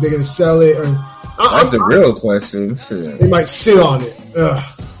archives. If they're going to sell it, or that's the real question. Shit. They might sit on it. Ugh.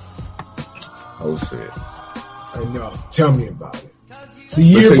 Oh shit! I know. Tell me about it. The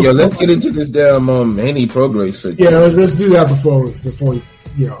year so, yo, let's get into this damn Haney Prograis shit. Yeah, let's do that before we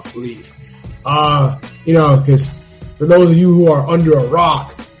leave. Because for those of you who are under a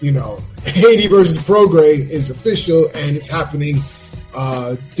rock, Haney versus Prograis is official and it's happening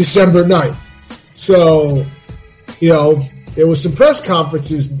December 9th. So, there was some press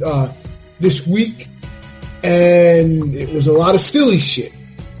conferences this week, and it was a lot of silly shit.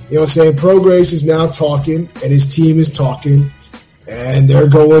 You know what I'm saying? Prograis is now talking, and his team is talking, and they're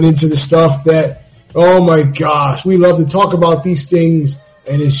going into the stuff that, oh my gosh, we love to talk about these things,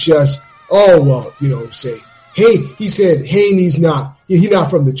 and it's just, he said Haney's he's not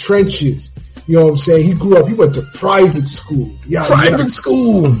from the trenches. You know what I'm saying? He grew up, he went to private school.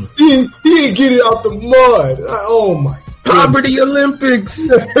 School. He didn't get it out the mud. Oh my God. Poverty Olympics.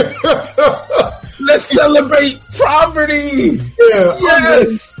 Let's celebrate poverty. Yeah.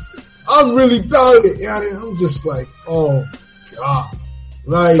 Yes. I'm really about it. Yeah, I'm just like, oh God.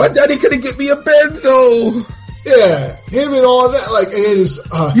 Like, my daddy couldn't get me a Benzo. Yeah, him and all that. Like, and then it's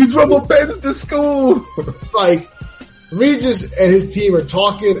you drove a Benz to school. Like, Regis and his team are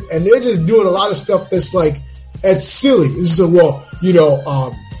talking, and they're just doing a lot of stuff that's like, that's silly. It's just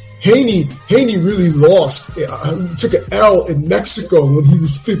Haney really lost. Took an L in Mexico when he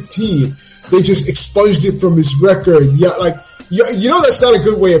was 15. They just expunged it from his record. Yeah, that's not a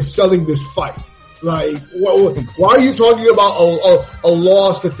good way of selling this fight. Like, why are you talking about a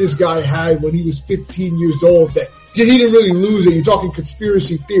loss that this guy had when he was 15 years old that he didn't really lose it? You're talking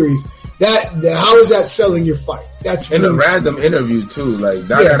conspiracy theories. How is that selling your fight? That's in really a random interview too. Like,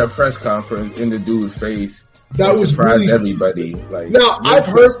 not at a press conference in the dude's face. That was surprised really, everybody. Like, now I've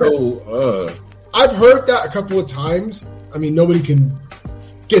heard that a couple of times. I mean, nobody can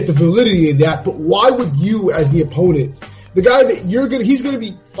get the validity of that, but why would you, as the opponent, the guy that he's gonna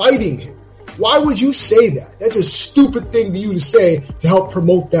be fighting him, why would you say that? That's a stupid thing to you to say to help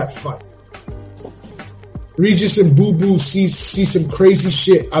promote that fight. Regis and Boo Boo see some crazy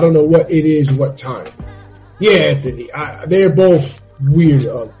shit. I don't know what it is, what time. Yeah, Anthony, they're both weird.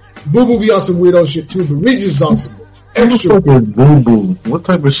 Boo Boo be on some weirdo shit too, but Regis is on some extra. What the fuck is Boo Boo? What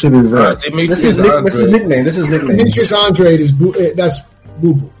type of shit is that? This is his nickname. Demetrius Andrade is that's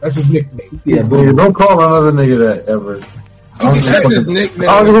Boo Boo. That's his nickname. Yeah, Boo Boo. Don't call another nigga that ever. That's his nickname.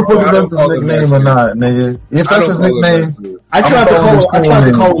 I don't give a fuck if that's his nickname or not, nigga. If that's his nickname, I tried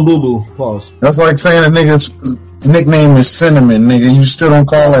to call him Boo Boo. Pause. That's like saying a nigga's nickname is Cinnamon, nigga. You still don't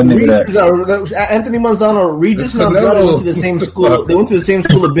call that nigga that. Anthony Manzano, Regis and Andrade went to the same school. They went to the same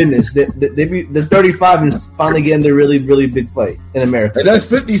school of business. They're 35 and finally getting their really, really big fight in America. And that's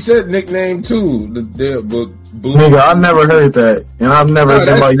 50 Cent nickname too. Nigga, I never heard that, and I've never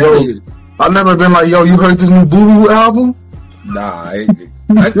been like, yo, you heard this new Boo Boo album? Nah, I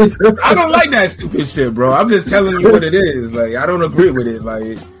don't like that stupid shit, bro. I'm just telling you what it is. Like, I don't agree with it.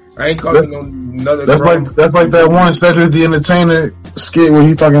 Like, I ain't calling another. That's like that one Cedric the Entertainer skit where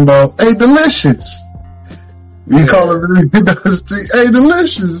he talking about, hey, delicious. You call it hey,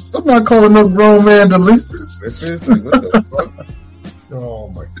 delicious. I'm not calling no grown man delicious. It's just like, what the fuck? Oh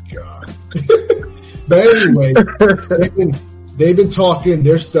my God. But anyway, they've been talking.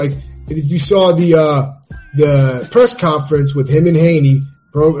 There's like, if you saw the press conference with him and Haney,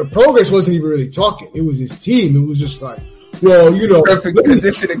 Prograis wasn't even really talking. It was his team. It was just like, well, strength and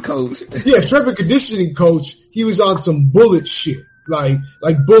conditioning coach. Yeah, strength and conditioning coach. He was on some bullet shit, like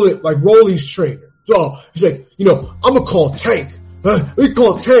Rolly's trainer. So he's like, I'm gonna call Tank. We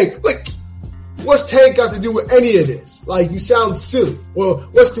call Tank. Like, what's Tank got to do with any of this? Like, you sound silly. Well,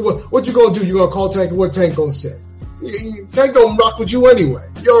 what you gonna do? You gonna call Tank, and what Tank gonna say? Tank don't rock with you anyway.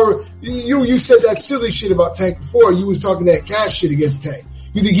 You said that silly shit about Tank before. You was talking that cash shit against Tank.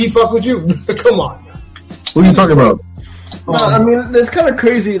 You think he fuck with you? Come on. What are you talking about? No, I mean, it's kind of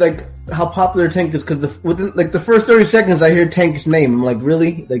crazy. Like, how popular Tank is because within like the first 30 seconds I hear Tank's name. I'm like,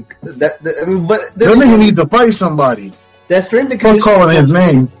 really? Like that I mean, but that nigga needs to fight somebody. That strength and conditioning calling his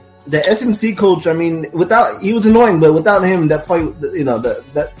name. The SMC coach, I mean, he was annoying, but without him, that fight,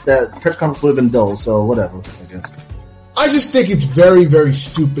 that press conference would have been dull. So whatever, I guess. I just think it's very, very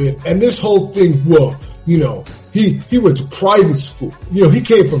stupid. And this whole thing, well, he went to private school. He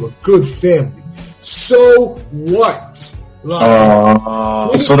came from a good family. So what? So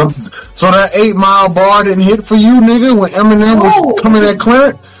that 8 Mile bar didn't hit for you, nigga, when Eminem was coming at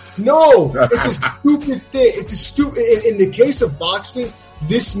Clarence? No, it's a stupid thing. It's a stupid. In the case of boxing,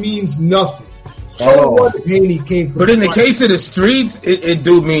 this means nothing. So what if Haney came from? But in the case of the streets, it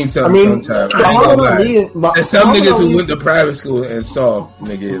do mean something sometimes. And some niggas who went to private school and saw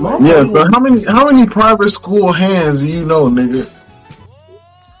nigga. Yeah, but how many private school hands do you know, nigga?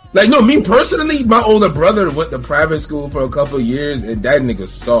 Like, no, me personally, my older brother went to private school for a couple of years, and that nigga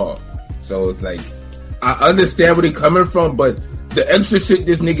saw. So it's like, I understand where he coming from, but the extra shit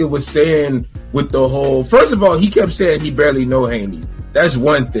this nigga was saying with the whole... First of all, he kept saying he barely know Haney. That's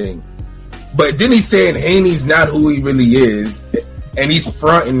one thing. But then he's saying Haney's not who he really is, and he's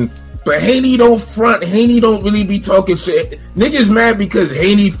fronting. But Haney don't front. Haney don't really be talking shit. Niggas mad because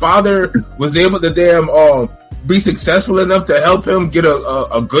Haney's father was able to be successful enough to help him get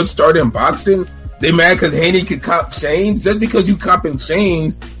a good start in boxing. They mad because Haney could cop chains. Just because you copping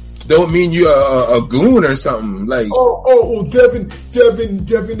chains don't mean you're a goon or something. Like, Devin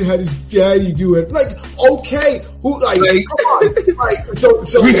had his daddy do it. Like, okay, come on. Like,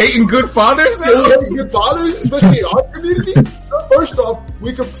 so we hating good fathers now? We hating good fathers, especially in our community? First off,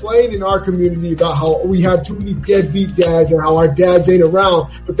 we complain in our community about how we have too many deadbeat dads and how our dads ain't around.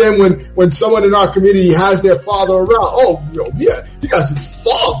 But then when someone in our community has their father around, he got his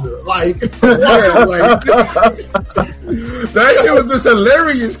father. Like, that shit was just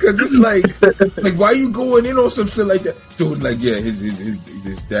hilarious because it's like why you going in on some shit like that, dude? Like, yeah,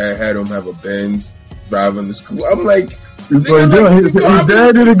 his dad had him have a Benz driving to school. I'm like, his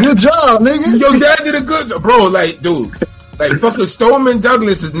dad did a good job, nigga. Your dad did a good, bro. Like, dude. Like, fucking Stoneman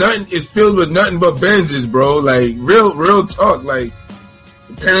Douglas is filled with nothing but Benzes, bro. Like, real talk. Like,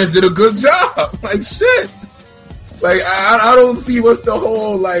 the parents did a good job. Like, shit. Like, I don't see what's the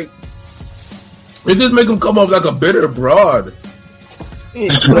whole, like, it just make him come off like a bitter broad. Do you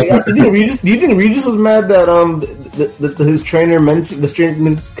think Regis was mad that his trainer mentioned the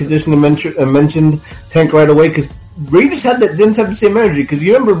strength conditioner mentioned Tank right away? Because Regis didn't have the same energy. Because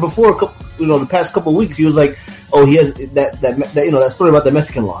you remember before the past couple of weeks, he was like, "Oh, he has that story about the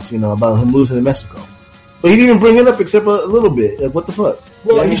Mexican loss, about him losing to Mexico." But he didn't even bring it up except a little bit. Like, what the fuck?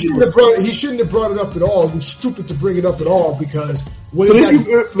 Well, he shouldn't have brought it up at all. It was stupid to bring it up at all because if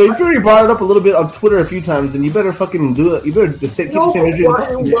you already brought it up a little bit on Twitter a few times, then you better fucking do it. You better just keep the same energy.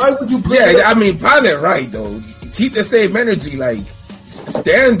 Why would you bring it up? I mean, Pilot right though. Keep the same energy. Like,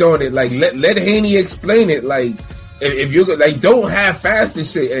 stand on it. Like, let Haney explain it. Like, if you're like, don't half-ass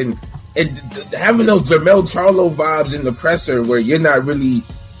this shit and having those Jermell Charlo vibes in the presser where you're not really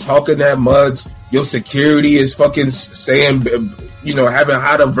talking that much. Your security is fucking saying, having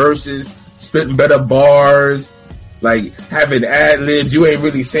hotter verses, spitting better bars, like having ad-libs. You ain't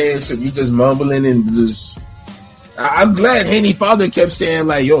really saying shit. You just mumbling and just... I'm glad Haney father kept saying,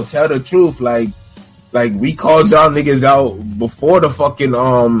 like, yo, tell the truth. Like we called y'all niggas out before the fucking,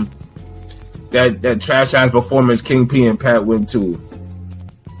 that trash-ass performance King P and Pat went to.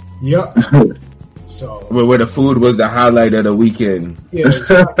 Yep. So where the food was the highlight of the weekend. Yeah,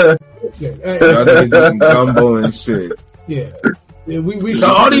 exactly. Y'all niggas eating gumbo and shit. Yeah.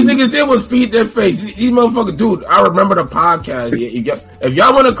 So all these niggas did was feed their face. These motherfuckers, dude, I remember the podcast. If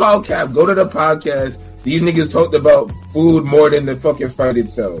y'all want to call Cap, go to the podcast. These niggas talked about food more than the fucking fight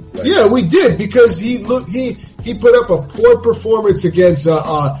itself. Like, yeah, we did because he put up a poor performance against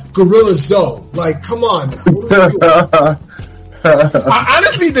Gorilla Zoe. Like, come on now. What are we doing?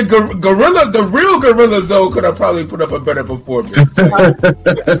 Honestly, the real Gorilla Zoe could have probably put up a better performance.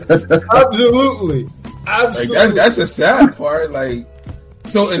 Absolutely. Like, that's a sad part. Like,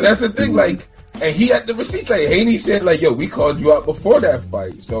 so, and that's the thing. Like, and he had the receipts. Like, Haney said, like, yo, we called you out before that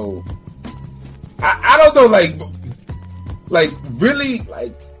fight. So, I don't know. Like really,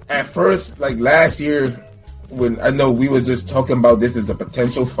 like at first, like last year, when I know we were just talking about this as a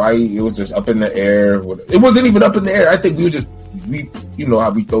potential fight, it was just up in the air. It wasn't even up in the air. I think we how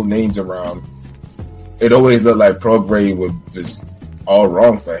we throw names around. It always looked like Prograis was just all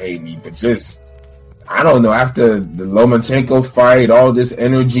wrong for Haney, but just, I don't know, after the Lomachenko fight, all this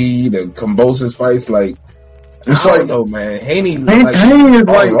energy, the Kambosos fights, like, it's I don't know, man. Haney is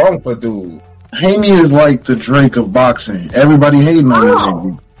like wrong for dude. Haney is like the Drake of boxing. Everybody hating on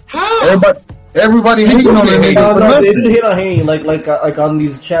him. How? Everybody hating on him. No, they did hate on Haney, like on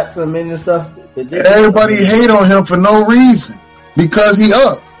these chats and stuff. Everybody hate on him for no reason because he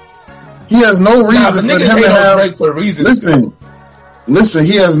up. He has no reason for him to have. For a reason. Listen.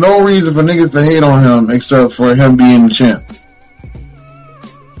 He has no reason for niggas to hate on him except for him being the champ.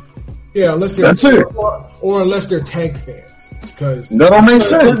 Yeah, unless they're that's it. Or unless they're Tank fans, because that don't make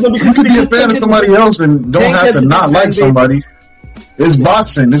sense. You could be a fan of somebody else and don't have to not like somebody. It's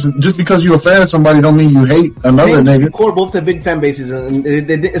boxing. This is, just because you're a fan of somebody don't mean you hate another nigga. Core both have big fan bases, and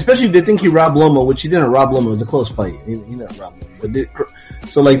especially if they think he robbed Loma, which he didn't rob Loma. It was a close fight. He didn't rob Loma.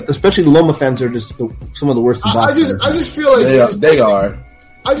 So, like, especially the Loma fans are just some of the worst in boxing. I just feel like they are.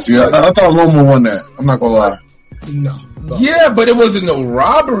 I thought Loma won that. I'm not gonna lie. No. Yeah, but it wasn't no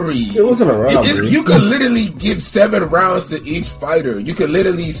robbery. It wasn't a robbery. You could literally give 7 rounds to each fighter. You could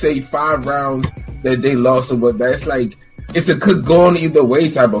literally say 5 rounds that they lost, but that's like it's a could go on either way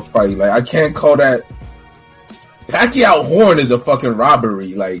type of fight. Like I can't call that. Pacquiao Horn is a fucking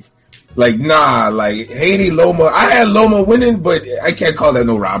robbery. Like nah. Like Haney Loma. I had Loma winning, but I can't call that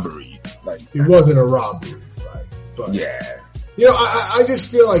no robbery. Like it wasn't a robbery, right? But yeah. You know, I just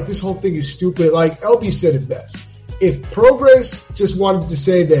feel like this whole thing is stupid. Like LB said it best. If Prograis just wanted to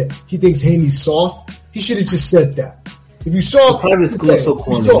say that he thinks Haney's soft, he should have just said that. If you saw private school is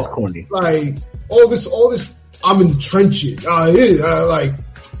so corny. Like all this, I'm in the trenches. Like,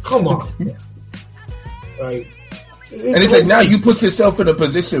 come on. Like, and it's like now you put yourself in a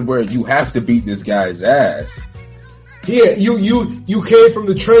position where you have to beat this guy's ass. Yeah, you came from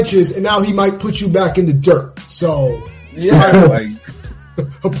the trenches, and now he might put you back in the dirt. So yeah, like.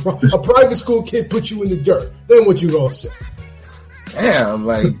 A private school kid put you in the dirt. Then what you gonna say? Damn,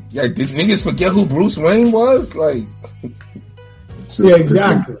 like, did niggas forget who Bruce Wayne was? Like, yeah,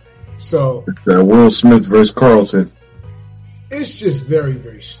 exactly. So that Will Smith versus Carlton. It's just very,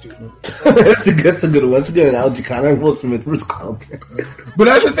 very stupid. That's a good one. That's a good analogy, Connor. Will Smith versus Carlton. But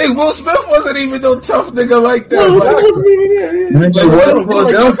that's the thing. Will Smith wasn't even no tough nigga like that.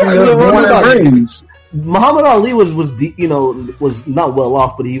 Muhammad Ali was not well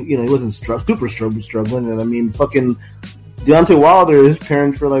off, but he wasn't super struggling. And I mean, fucking Deontay Wilder, his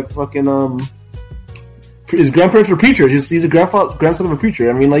parents were like fucking his grandparents were preachers. He's a grandson of a preacher.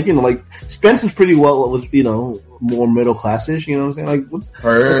 I mean, like Spence is pretty well. Was more middle classish. You know what I'm saying?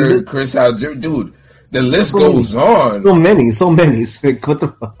 Like Chris Algier, dude. The list goes on. So many. Like, what the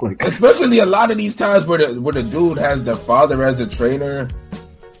fuck? Like, especially a lot of these times where the dude has the father as a trainer.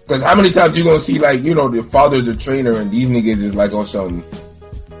 Because how many times you gonna see the father's a trainer and these niggas is like on some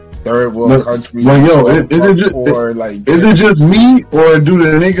third world country? Well, yo, is it just me or do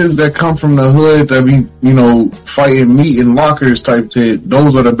the niggas that come from the hood that be fighting meat in lockers type shit?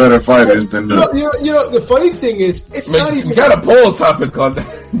 Those are the better fighters than the. The funny thing is, it's not even. We got a poll topic on that.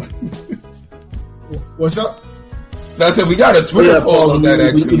 What's up? I said we got a Twitter poll on that.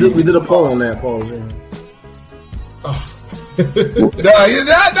 Actually, we did a poll on that. Yeah. Oh. I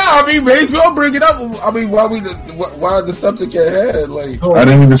mean, we'll bring it up. I mean, while the subject at hand, like I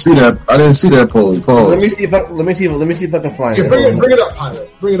didn't even see that. I didn't see that poll. Let me see if I can find it. Bring it up,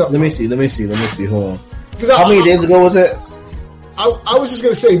 pilot. Bring it up. Let me see. Hold on. How many days ago was it? I was just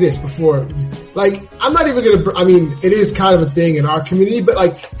gonna say this before. Like, I'm not even gonna. I mean, it is kind of a thing in our community, but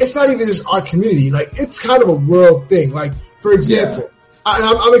like, it's not even just our community. Like, it's kind of a world thing. Like, for example. Yeah.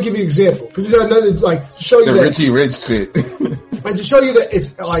 I'm going to give you an example because it's another to show you that Richie Rich shit, and to show you that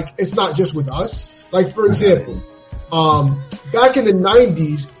it's not just with us. Like, for example, back in the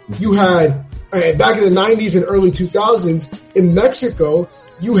 90s, back in the 90s and early 2000s in Mexico,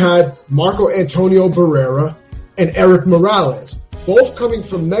 you had Marco Antonio Barrera and Eric Morales, both coming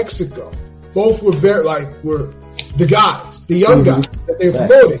from Mexico. Both were were the guys, the young guys that they were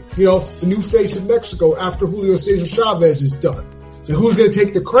promoting. The new face of Mexico after Julio Cesar Chavez is done. So who's going to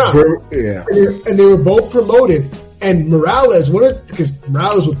take the crown? Yeah. And they were both promoted. And Morales, because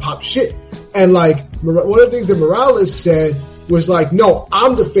Morales would pop shit. And one of the things that Morales said was no,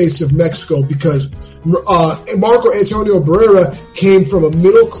 I'm the face of Mexico because Marco Antonio Barrera came from a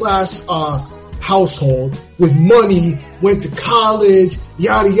middle class household with money, went to college,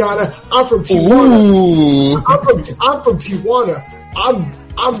 yada yada. I'm from Tijuana. I'm from Tijuana.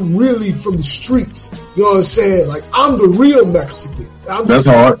 I'm really from the streets. You know what I'm saying? Like, I'm the real Mexican. That's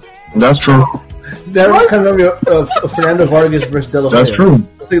hard. That's true. That was kind of Fernando Vargas versus De La Hoya. That's true.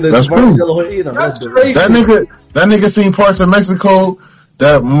 That's true. That's crazy. That nigga seen parts of Mexico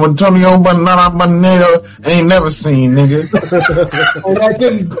That Antonio Banana ain't never seen, nigga. And that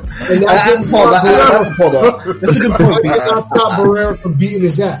didn't That's a good point. stop Barrera from beating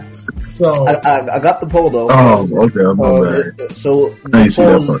his ass. So I got the poll though. Oh, okay. I'm bad. So I ain't see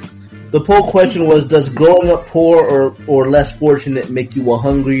that part. the poll question was: does growing up poor or less fortunate make you a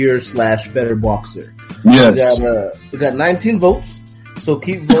hungrier / better boxer? Yes. We got 19 votes, so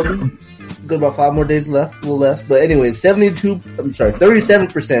keep voting. Got about 5 more days left, a little less. But anyway,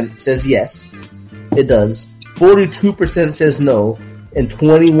 37% says yes, it does. 42% says no, and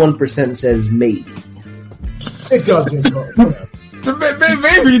 21% says maybe. it doesn't go. Whatever.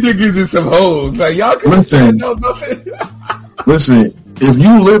 Maybe niggas is some hoes. Like y'all can Listen. know nothing. Listen, if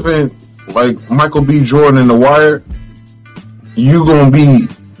you live in like Michael B. Jordan in The Wire, you gonna be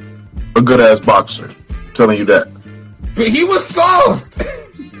a good ass boxer. I'm telling you that. But he was soft.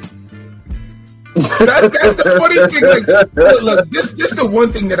 That's the funny thing. Like, look, this is the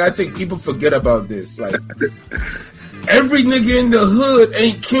one thing that I think people forget about this. Like, every nigga in the hood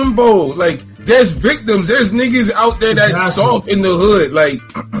ain't Kimbo. Like, there's victims. There's niggas out there that's soft in the hood. Like,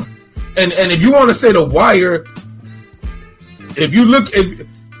 and if you want to say The Wire, if you look at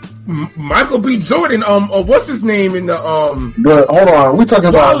Michael B. Jordan, what's his name in the But hold on, we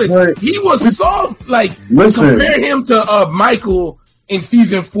talking Wallace, about he was soft. Like, listen. compare him to Michael in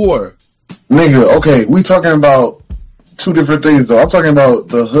season 4. Nigga, okay, we talking about two different things though. I'm talking about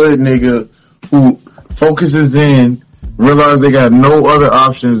the hood nigga who focuses in, realize they got no other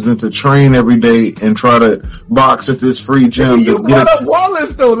options than to train every day and try to box at this free gym. You brought up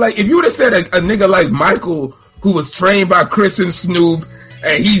Wallace though. Like, if you would have said a nigga like Michael who was trained by Chris and Snoop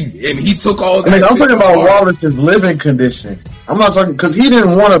and he took all that. I mean, I'm talking about Wallace's living condition. I'm not talking because he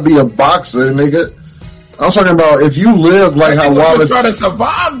didn't want to be a boxer, nigga. I'm talking about if you lived like how Wallace was trying to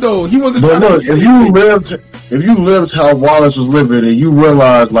survive though. He wasn't but trying look, to if you lived how Wallace was living and you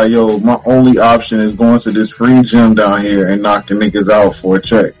realized like, yo, my only option is going to this free gym down here and knocking niggas out for a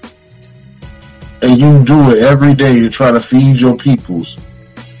check. And you do it every day to try to feed your peoples.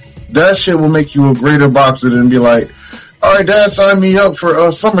 That shit will make you a greater boxer than be like, all right, Dad, sign me up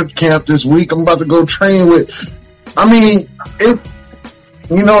for summer camp this week. I'm about to go train with. I mean, it.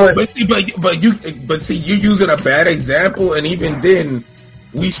 You know, but you're using a bad example, and even then,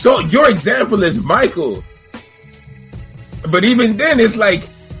 we saw your example is Michael. But even then, it's like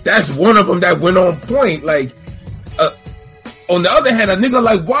that's one of them that went on point. Like, on the other hand, a nigga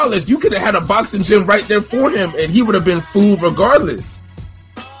like Wallace, you could have had a boxing gym right there for him, and he would have been fooled regardless.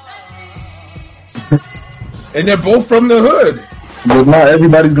 And they're both from the hood. But not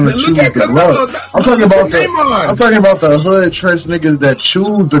everybody's gonna choose the gloves. I'm talking about the hood trench niggas that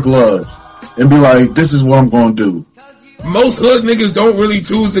choose the gloves and be like, "This is what I'm gonna do." Most hood niggas don't really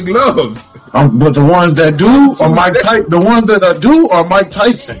choose the gloves. But the ones that do are Mike Tyson. The ones that do are Mike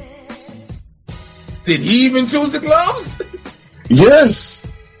Tyson. Did he even choose the gloves? Yes.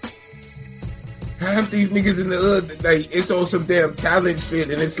 Half these niggas in the hood, like, it's on some damn talent shit,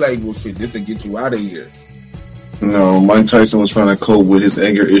 and it's like, well, shit, this will get you out of here. No, Mike Tyson was trying to cope with his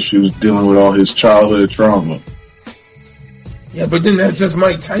anger issues, dealing with all his childhood trauma. Yeah, but then that's just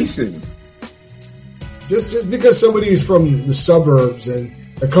Mike Tyson. Just because somebody is from the suburbs and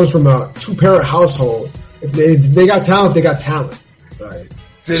it comes from a 2-parent household, if they got talent, they got talent. Like,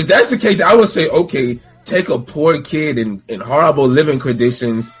 so if that's the case, I would say, okay, take a poor kid in horrible living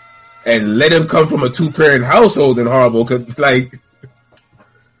conditions and let him come from a 2-parent household in horrible, like,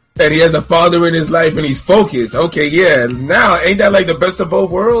 and he has a father in his life and he's focused. Okay, yeah. Now, ain't that like the best of both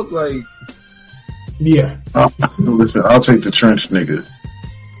worlds? Like, yeah. Listen, I'll take the trench nigga.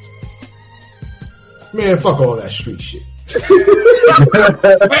 Man, fuck all that street shit.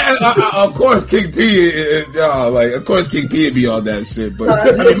 Of course, King P. Of course, King P. would be all that shit. But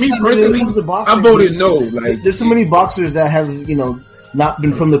I mean, me personally, I voted no. Like, there's so many boxers that have, not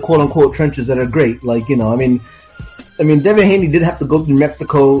been from the quote unquote trenches that are great. Like, I mean, Devin Haney did have to go through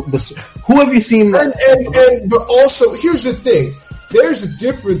Mexico. Who have you seen? But also, here's the thing: there's a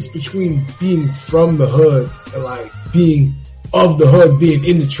difference between being from the hood and like being of the hood, being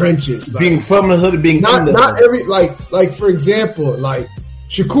in the trenches, like, being from the hood, and being not in the not hood. every like for example, like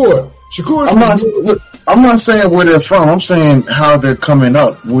Shakur. I'm not saying where they're from. I'm saying how they're coming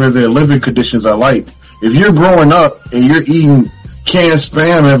up, where their living conditions are like. If you're growing up and you're eating canned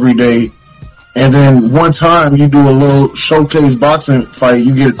Spam every day, and then one time you do a little showcase boxing fight,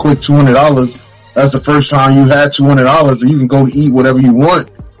 you get a quick $200. That's the first time you had $200, and you can go eat whatever you want.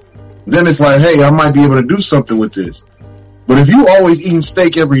 Then it's like, hey, I might be able to do something with this. But if you always eating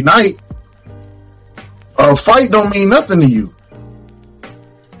steak every night, a fight don't mean nothing to you.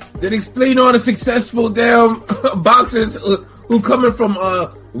 Then explain all the successful damn boxers who who coming from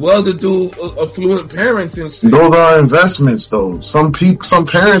well-to-do, affluent parents and shit. Those are investments, though. Some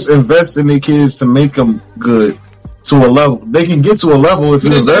parents invest in their kids to make them good to a level. They can get to a level if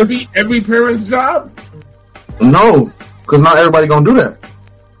you invest. That be every parent's job? No, because not everybody gonna do that.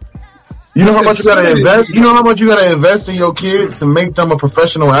 You know how much you gotta invest? You know how much you gotta invest in your kids to make them a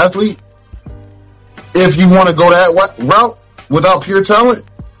professional athlete? If you want to go that route without pure talent?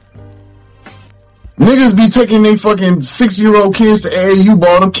 Niggas be taking their fucking 6-year-old kids to AAU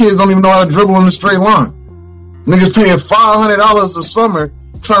ball. Them kids don't even know how to dribble in a straight line. Niggas paying $500 a summer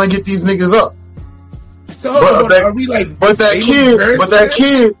trying to get these niggas up. So are we like? But that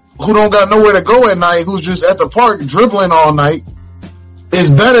kid who don't got nowhere to go at night, who's just at the park dribbling all night, is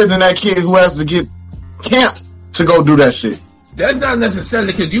better than that kid who has to get camped to go do that shit. That's not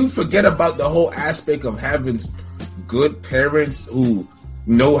necessarily, because you forget about the whole aspect of having good parents who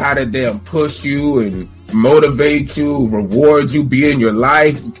know how to damn push you and motivate you, reward you, be in your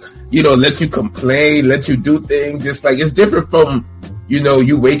life, you know, let you complain, let you do things. It's like, it's different from, you know,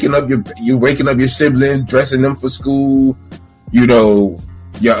 you waking up your siblings, dressing them for school, you know,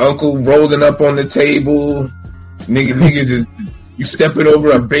 your uncle rolling up on the table, niggas is you stepping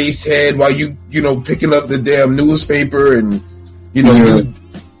over a base head while you know, picking up the damn newspaper, and you know,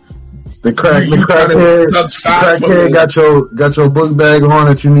 the crackhead got your book bag on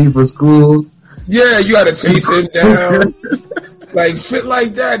that you need for school. Yeah, you gotta chase him down. Like shit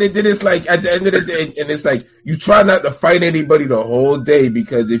like that. And then it's like at the end of the day, and it's like you try not to fight anybody the whole day,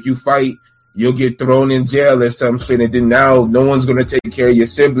 because if you fight, you'll get thrown in jail or some shit, and then now no one's gonna take care of your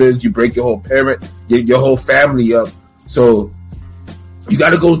siblings. You break your whole family up. So you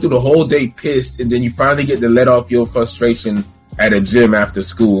gotta go through the whole day pissed, and then you finally get to let off your frustration at a gym after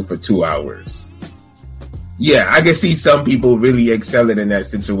school for 2 hours. Yeah, I can see some people really excelling in that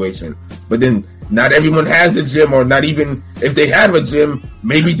situation, but then not everyone has a gym, or not even if they have a gym,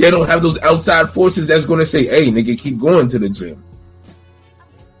 maybe they don't have those outside forces that's going to say, hey, nigga, keep going to the gym.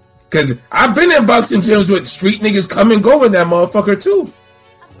 Because I've been in boxing gyms with street niggas come and go in that motherfucker too.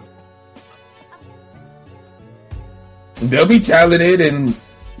 They'll be talented, and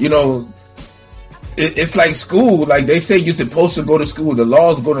you know, it's like school. Like they say, you're supposed to go to school. The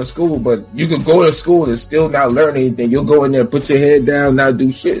laws go to school, but you could go to school and still not learn anything. You'll go in there, put your head down, not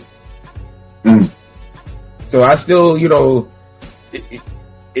do shit. So I still, you know,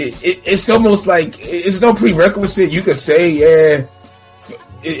 it's almost like it's no prerequisite. You could say, yeah,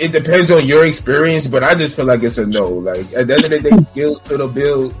 it depends on your experience, but I just feel like it's a no. Like at the end of the day, skills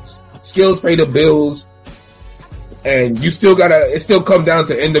pay the bills. And you still it still come down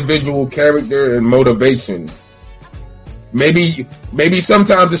to individual character and motivation. Maybe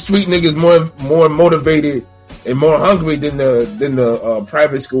sometimes the street nigga is more motivated and more hungry than the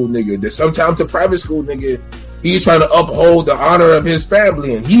private school nigga. That sometimes the private school nigga, he's trying to uphold the honor of his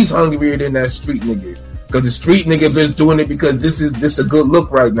family, and he's hungrier than that street nigga. Because the street nigga just doing it because this is a good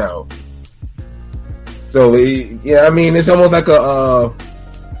look right now. So yeah, I mean, it's almost like a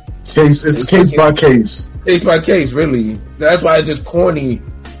case. It's case by case. Case by case, really. That's why it's just corny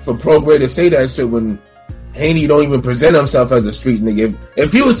for Prograis to say that shit when Haney don't even present himself as a street nigga.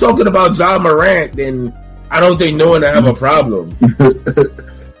 If he was talking about John Morant, then I don't think no one would have a problem.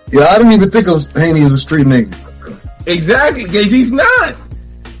 Yeah, I didn't even think of Haney as a street nigga. Exactly, because he's not.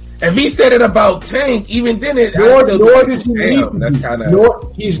 If he said it about Tank, even then nor does he need to that's be. kind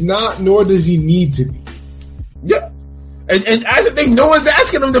of. He's not, nor does he need to be. Yeah. And I think no one's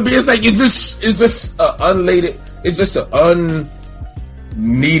asking him to be. It's like it's just unlated. It's just an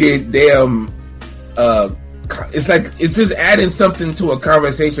unneeded damn. It's like it's just adding something to a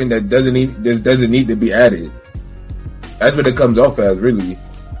conversation that doesn't need to be added. That's what it comes off as, really.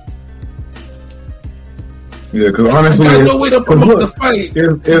 Yeah, because honestly, I got no way to promote the fight.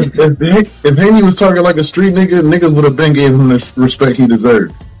 If Haney was talking like a street nigga, niggas would have been gave him the respect he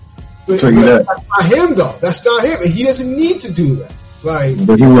deserved. But that's not him, though. That's not him, and he doesn't need to do that. Like,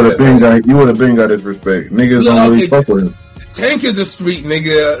 but he would have been got his respect. Niggas don't really fuck with him. Tank is a street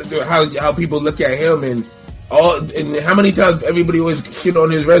nigga. How people look at him, and how many times everybody always shit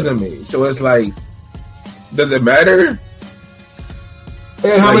on his resume. So it's like, does it matter?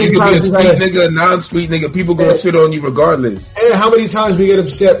 And how many you could times be a street nigga, a non-street nigga, people gonna shit on you regardless. And how many times we get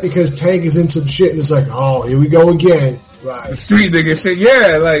upset because Tank is in some shit, and it's like, oh, here we go again. Right. Street nigga shit,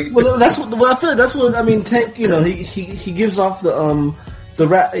 yeah, like. Well, I feel like that's what I mean. Tank, you know, he gives off the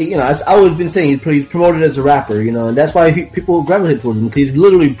rap. You know, as I always been saying, he's promoted as a rapper. You know, and that's why people gravitate towards him, because he's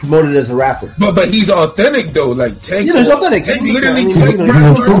literally promoted as a rapper. But he's authentic though, like Tank. Yeah, he's authentic. Tank literally he's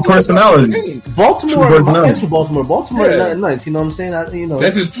a true personality. Baltimore, yeah. Nice. You know what I'm saying?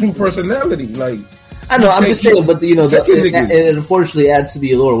 That's his true personality. Like I know, I'm just saying, but it unfortunately adds to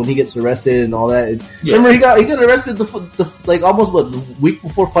the allure when he gets arrested and all that. Yeah. Remember, he got arrested like almost the week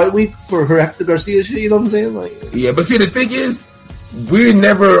before fight week for her Hector Garcia shit. You know what I'm saying? Like, yeah, but see, the thing is, we're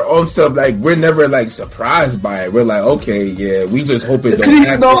never on stuff like we're never like surprised by it. We're like, okay, yeah, we just hope it don't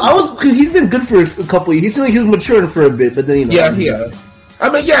happen. Because he's been good for a couple years. He seemed like he was maturing for a bit, but then yeah. I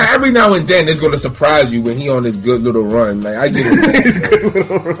mean, yeah, every now and then it's going to surprise you when he on his good little run. Like, I get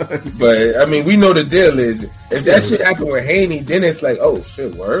it. But, I mean, we know the deal is, if that shit happened with Haney, then it's like, oh,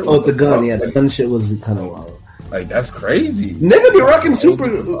 shit, word? Oh, the gun, yeah, the gun shit was kind of wild. Like, that's crazy. Nigga be rocking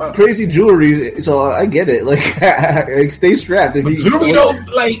super crazy jewelry, so I get it. Like, stay strapped. But jewelry, though,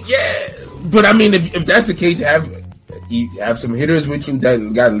 like, yeah. But, I mean, if that's the case, have some hitters with you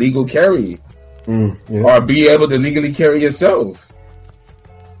that got legal carry. Or be able to legally carry yourself.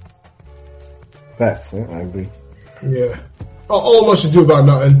 Facts, yeah, I agree. Yeah. All of us should do about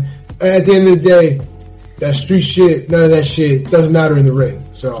nothing. And at the end of the day, that street shit, none of that shit doesn't matter in the ring.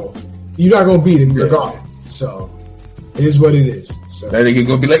 So you're not gonna beat him regardless. So it is what it is. So that nigga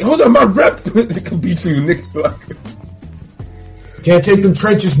gonna be like, hold on, my rep can beat you, nigga. Can't take them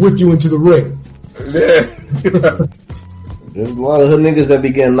trenches with you into the ring. Yeah. There's a lot of hood niggas that be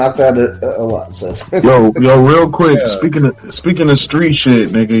getting knocked out a lot. So. Yo, real quick. Yeah. Speaking of street shit,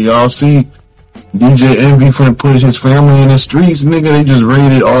 nigga, y'all see DJ Envy finna put his family in the streets, nigga. They just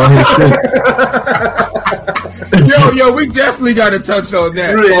raided all his shit. Yo, we definitely got to touch on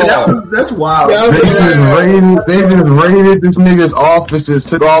that. That's wild. They just raided this nigga's offices,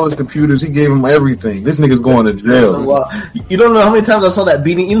 took all his computers. He gave him everything. This nigga's going to jail. You don't know how many times I saw that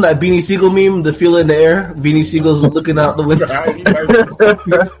Beanie, you know that Beanie Siegel meme, the feel in the air. Beanie Siegel's looking out the window.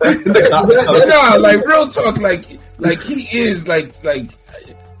 Nah, like real talk, like he is like.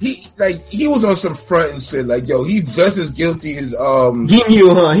 He was on some front and shit. Like, yo, he's just as guilty as He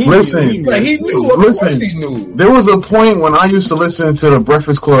knew, huh? He knew. Of course he knew. There was a point when I used to listen to the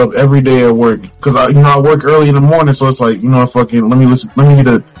Breakfast Club every day at work because I work early in the morning, so it's like, let me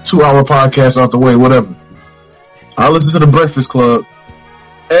get a 2-hour podcast out the way, whatever. I listen to the Breakfast Club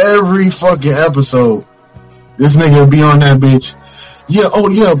every fucking episode. This nigga will be on that bitch. Yeah,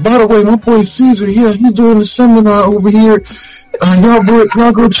 by the way, my boy Caesar, he's doing the seminar over here. Y'all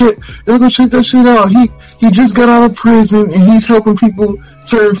go check that shit out. He just got out of prison and he's helping people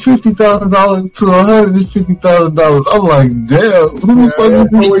turn $50,000 to $150,000. I'm like, damn, who the fuck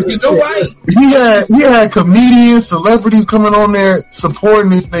is he? He had comedians, celebrities coming on there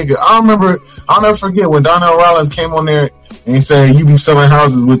supporting this nigga. I'll never forget when Donnell Rollins came on there and he said, "You be selling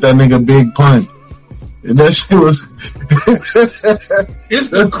houses with that nigga Big Pun." And that shit was it's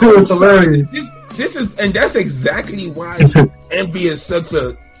the cool hilarious. And that's exactly why Envy is such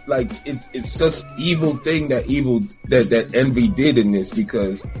a it's such evil thing that Envy did in this,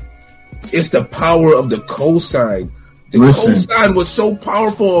 because it's the power of the cosign. The cosign was so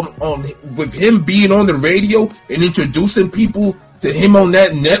powerful with him being on the radio and introducing people to him on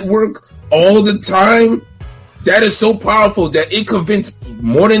that network all the time. That is so powerful that it convinced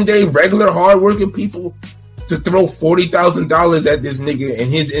modern day regular hardworking people to throw $40,000 at this nigga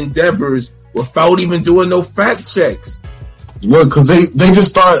and his endeavors without even doing no fact checks. Look, because they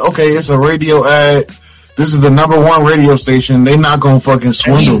just thought, okay, it's a radio ad. This is the #1 radio station. They not gonna fucking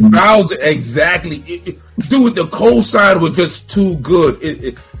swindle me. Exactly. Dude, the cosign was just too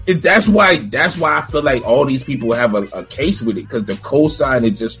good. That's why I feel like all these people have a case with it, because the cosign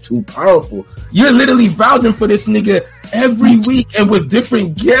is just too powerful. You're literally vouching for this nigga every week and with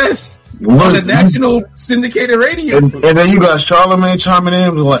different guests on the national syndicated radio. And then you got Charlamagne chiming in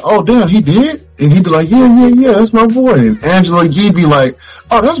and like, oh damn, he did? And he'd be like, yeah, that's my boy. And Angela Yee be like,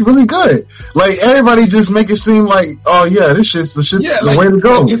 oh, that's really good. Like, everybody just make it seem like, oh yeah, this shit's the way to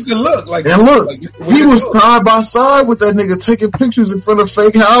go. It's the look. And look, he was side by side with that nigga taking pictures in front of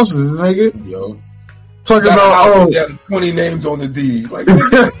fake houses, nigga. Yo. Talking about 20 names on the deed. Like,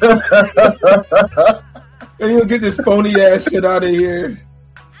 and you'll get this phony ass shit out of here.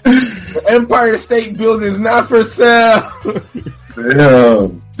 The Empire State Building is not for sale. Yeah,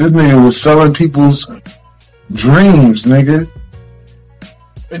 this nigga was selling people's dreams, nigga.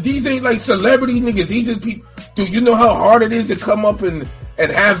 And these ain't like celebrity niggas. These are people. Dude, you know how hard it is to come up and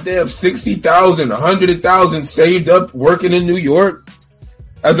have them 60,000, 100,000 saved up working in New York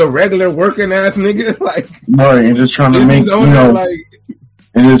as a regular working ass nigga, like right, and just trying to make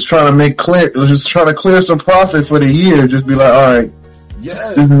and just trying to make clear some profit for the year. Just be like, all right.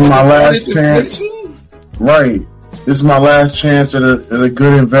 Yes, this is my last chance. Right. This is my last chance at a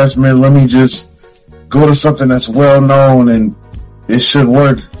good investment. Let me just go to something that's well known and it should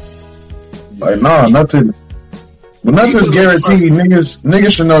work. Like, nothing. But nothing's guaranteed.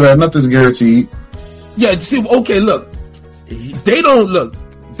 Niggas should know that nothing's guaranteed. Yeah, see, okay, look. They don't look.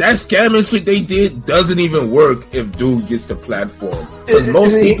 That scamming shit they did doesn't even work if dude gets the platform. Because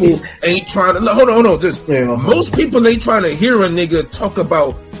most people ain't trying to... Hold on. Most people ain't trying to hear a nigga talk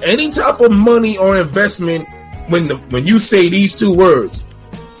about any type of money or investment when you say these two words.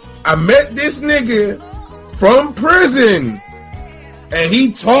 I met this nigga from prison, and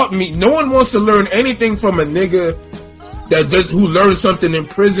he taught me. No one wants to learn anything from a nigga who learned something in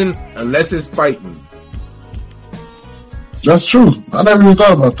prison unless it's fighting. That's true. I never even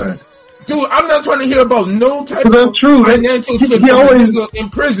thought about that. Dude, I'm not trying to hear about no type of financial shit from a nigga in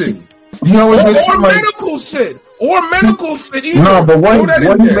prison. He always or medical shit. Or medical shit either. No, but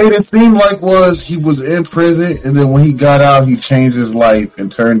what he made it seem like was he was in prison, and then when he got out, he changed his life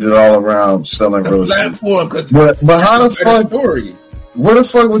and turned it all around selling real estate. But how the fuck? Story. Where the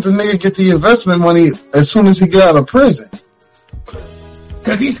fuck would the nigga get the investment money as soon as he get out of prison?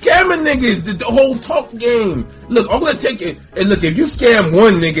 Cause he's scamming niggas, the whole talk game. Look, all that take it, and look, if you scam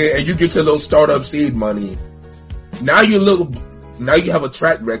one nigga and you get your little startup seed money, now you have a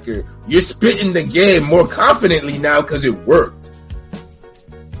track record. You're spitting the game more confidently now because it worked.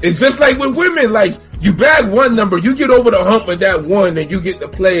 It's just like with women, like you bag one number, you get over the hump with that one, and you get to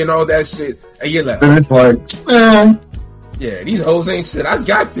play and all that shit, and you're like, and it's like, yeah, these hoes ain't shit. I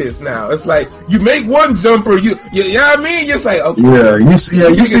got this now. It's like you make one jumper, you know what I mean? It's like, okay, you see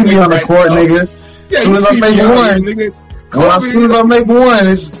me on the court, nigga. Yeah, as soon as I make one, as soon as I make one,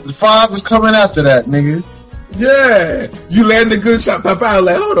 it's 5 is coming after that, nigga. Yeah, you land a good shot, Papa.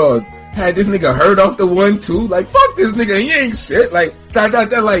 Like, hold on, had this nigga hurt off the 1-2? Like, fuck this nigga, he ain't shit. Like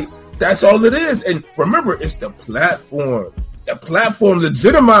that. Like that's all it is. And remember, it's the platform. The platform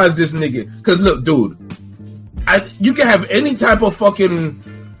legitimized this nigga. Cause look, dude. You can have any type of fucking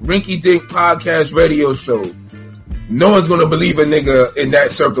rinky-dink podcast radio show. No one's gonna believe a nigga in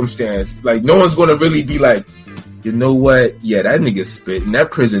that circumstance. Like, no one's gonna really be like, you know what? Yeah, that nigga spitting. That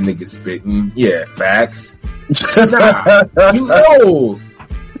prison nigga spitting. Yeah, facts. Nah, you know.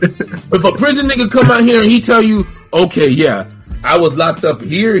 If a prison nigga come out here and he tell you, okay, yeah, I was locked up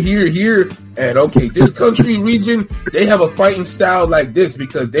here, and okay, this country region, they have a fighting style like this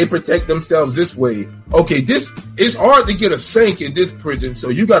because they protect themselves this way. Okay, it's hard to get a shank in this prison, so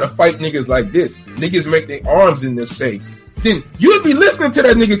you gotta fight niggas like this. Niggas make their arms in the shanks. Then you would be listening to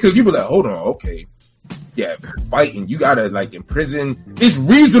that nigga because you be like, hold on, okay. Yeah, fighting, you gotta, like, in prison, it's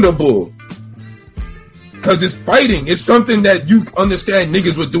reasonable. Cause it's fighting. It's something that you understand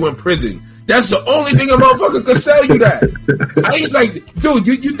niggas would do in prison. That's the only thing a motherfucker could sell you that. I ain't like, dude,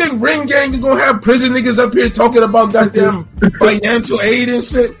 you think Ring Gang is gonna have prison niggas up here talking about goddamn financial aid and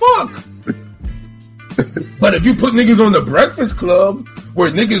shit? Fuck. But if you put niggas on the Breakfast Club, where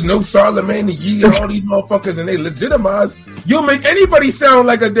niggas know Charlamagne and Yee and all these motherfuckers and they legitimize, you'll make anybody sound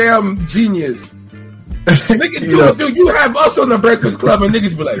like a damn genius. Nigga, dude, you have us on the Breakfast Club and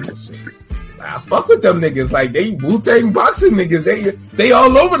niggas be like, oh, shit. I fuck with them niggas. Like, they Wu-Tang boxing niggas. They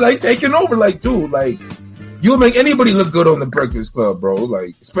all over, like, taking over. Like, dude, like, you'll make anybody look good on the Breakfast Club, bro.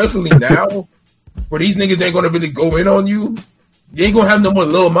 Like, especially now, where these niggas ain't gonna really go in on you. You ain't gonna have no more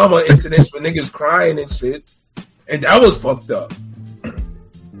Lil Mama incidents with niggas crying and shit. And that was fucked up.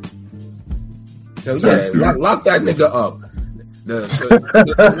 So, yeah, lock that nigga up. The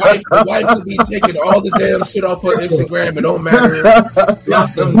wife will be taking all the damn shit off her Instagram. It don't matter.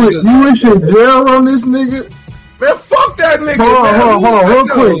 You in shit jail on this nigga? Man, fuck that nigga. Hold on,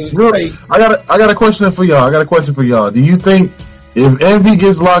 real quick. I got a question for y'all. Do you think if Envy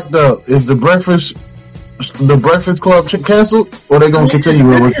gets locked up, is the Breakfast Club canceled, or they gonna continue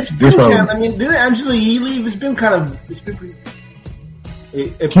with this? I mean, didn't Angela Yee leave? It's been pretty.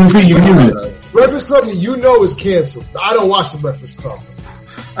 Breakfast Club, you know, is canceled. I don't watch the Breakfast Club.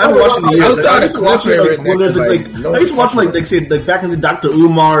 I used to watch like back in the Dr.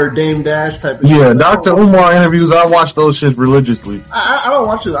 Umar, Dame Dash type of shit. Yeah, Dr. Umar interviews, I watch those shit religiously. I don't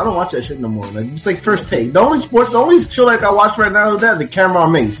watch it. I don't watch that shit no more. Like, it's like First Take. The only show like I watch right now is that the Camera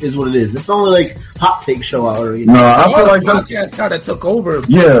on Mace is what it is. It's the only like hot take show out there. No, I feel like podcast kind of took over.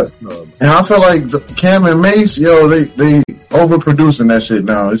 Yeah, and I feel like Cam and Mace, they overproducing that shit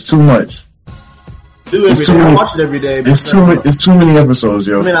now. It's too much. I watch it every day. It's too many episodes,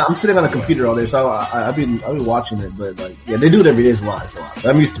 yo. I mean, I'm sitting on a computer all day, so I've been watching it. But like, yeah, they do it every day. It's a lot, so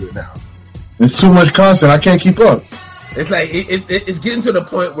I'm used to it now. It's too much content. I can't keep up. It's like it's getting to the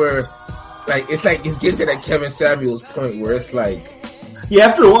point where, like, it's getting to that Kevin Samuels point where it's like, yeah,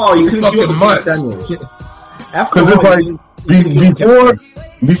 after a while you couldn't keep up with Kevin Samuels. After a while,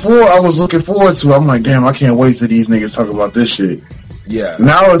 before I was looking forward to it, I'm like, damn, I can't wait till these niggas talk about this shit. Yeah.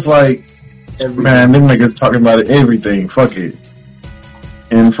 Now it's like, man, them niggas talking about everything. Fuck it.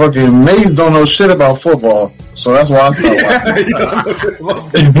 And fucking Maze don't know shit about football, so that's why I started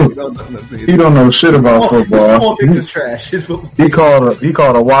watching. He don't know shit about football. It's trash. He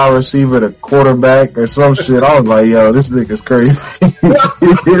called a wide receiver the quarterback or some shit. I was like, yo, this nigga's crazy.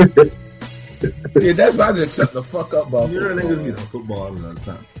 Yeah, that's why I just shut the fuck up about football. Niggas, football. It's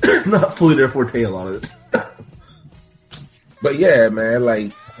not fully their forte, a lot of it. But yeah, man,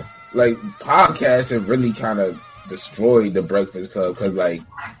 like podcasts have really kind of destroyed the Breakfast Club because like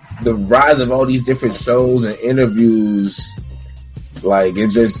the rise of all these different shows and interviews, like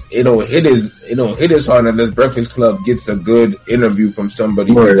it don't hit as hard unless Breakfast Club gets a good interview from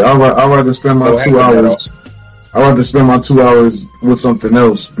somebody. I'd rather spend my 2 hours. I'd rather spend my 2 hours with something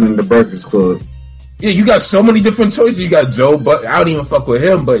else than the Breakfast Club. Yeah, you got so many different choices. You got Joe, but I don't even fuck with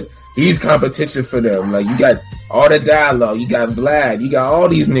him, but he's competition for them. Like you got all the dialogue. You got Vlad. You got all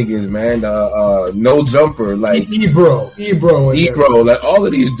these niggas, man. No Jumper, like Ebro, like all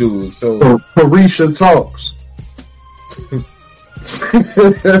of these dudes. So Carisha talks.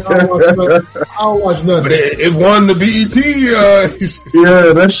 I don't watch nothing. But it won the BET.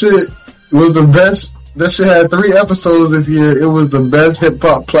 Yeah, that shit was the best. That shit had 3 episodes this year. It was the best hip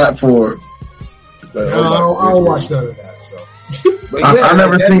hop platform. Like, I don't watch none of that. So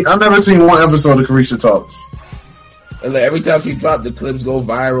I've never seen one episode of Carisha Talks. And like, every time she dropped, the clips go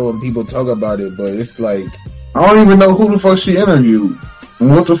viral and people talk about it. But it's like I don't even know who the fuck she interviewed. And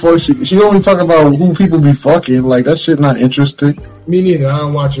what the fuck she only talk about who people be fucking. Like that shit not interesting. Me neither. I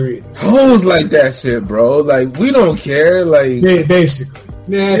don't watch her either. Hoes like that shit, bro. Like we don't care. Like basically.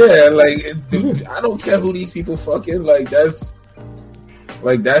 Next. Yeah, like dude, I don't care who these people fucking. Like that's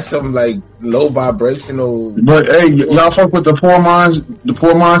some like low vibrational. But hey, y'all fuck with the Poor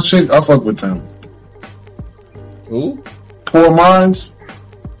Minds chick. I fuck with them. Who? Poor Minds.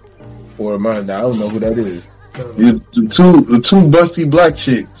 Poor Minds. I don't know who that is. Yeah, the two busty black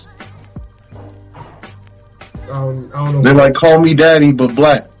chicks. I don't know. They like Call Me Daddy, but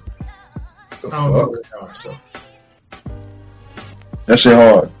black. I don't know who they are. So that shit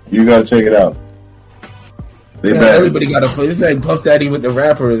hard. You gotta check it out. Everybody got to play. It's like Puff Daddy with the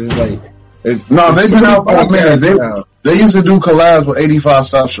rappers. It's like they've been out for a minute. They used to do collabs with 85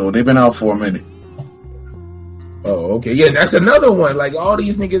 South Show. They've been out for a minute. Oh, okay, yeah, that's another one. Like all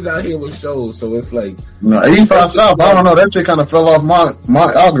these niggas out here with shows, so it's like 85 South. I don't know. That shit kind of fell off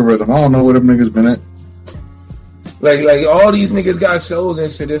my algorithm. I don't know where them niggas been at. Like all these niggas got shows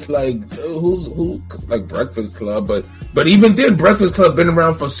and shit. It's like who like Breakfast Club, but even then, Breakfast Club been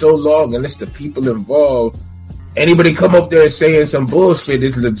around for so long, and it's the people involved. Anybody come up there saying some bullshit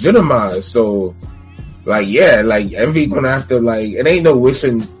is legitimized. So, like, yeah, like Envy gonna have to like. It ain't no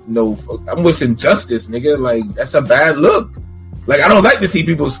wishing. I'm wishing justice, nigga. Like that's a bad look. Like I don't like to see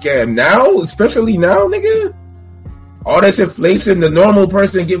people scam now, especially now, nigga. All this inflation, the normal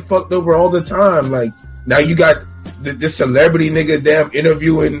person get fucked over all the time. Like now you got this celebrity nigga damn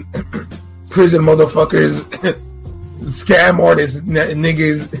interviewing prison motherfuckers, scam artists,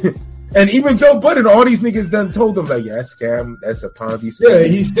 niggas. And even Joe Budden, all these niggas done told him like, yeah, that's scam, that's a Ponzi scheme. Yeah,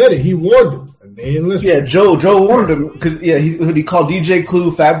 he said it. He warned them, and they didn't listen. Yeah, Joe warned him because he called DJ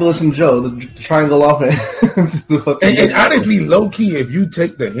Clue, Fabulous, and Joe the triangle offense. and honestly, low key, if you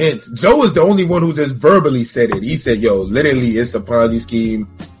take the hints, Joe is the only one who just verbally said it. He said, "Yo, literally, it's a Ponzi scheme.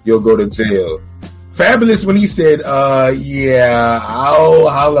 You'll go to jail." Fabulous when he said, yeah, I'll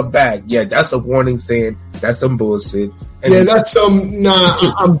holla back. Yeah, that's a warning saying that's some bullshit. And yeah, that's some,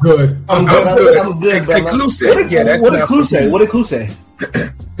 I'm good. I'm good. And Clue said, yeah, that's what did Clue say? What did Clue say?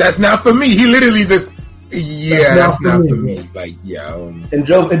 That's not for me. He literally just, yeah, that's not for me. Like, yeah. And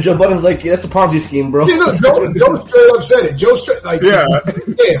Joe Budden's like, yeah, that's a Ponzi scheme, bro. Yeah, no, Joe straight up said it. Joe straight, like, yeah.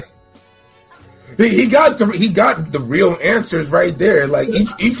 He got the real answers right there. Like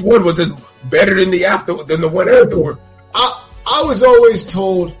each one was just better than the one afterward. I was always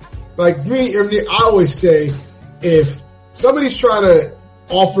told, like me, I always say, if somebody's trying to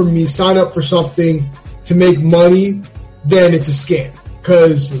offer me sign up for something to make money, then it's a scam.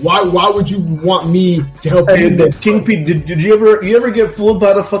 Because why would you want me to help you? King P, did you ever get fooled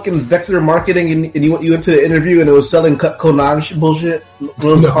by the fucking vector marketing and you went to the interview and it was selling Konami bullshit?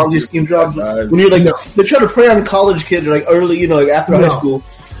 Ponzi scheme jobs? When you're like, they try to prey on college kids like early, like after high school.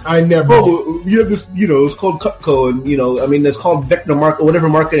 I never. Oh, you have this, it's called Cutco, and I mean, it's called vector whatever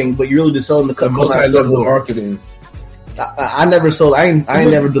marketing, but you're really just selling the Cutco. Multi-level marketing. I never sold. I ain't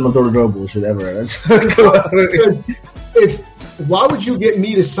never done no door-to-door bullshit ever. Why would you get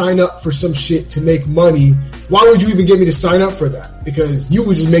me to sign up for some shit to make money? Why would you even get me to sign up for that? Because you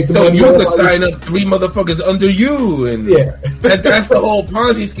would just make the money. So you could sign up 3 motherfuckers under you, and that's the whole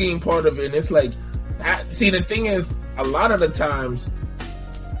Ponzi scheme part of it. And it's like, see, the thing is, a lot of the times,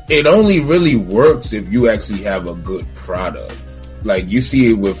 it only really works if you actually have a good product. Like, you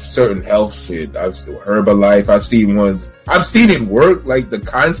see it with certain health shit. I've seen Herbalife. I've seen it work, like the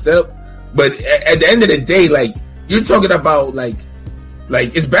concept. But at the end of the day, like, you're talking about like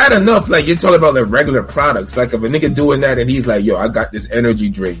it's bad enough. Like, you're talking about like regular products. Like, if a nigga doing that and he's like, yo, I got this energy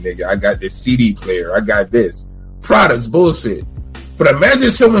drink, nigga. I got this CD player. I got this products, bullshit. But imagine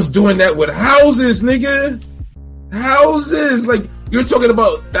someone's doing that with houses, nigga. Houses. Like, you're talking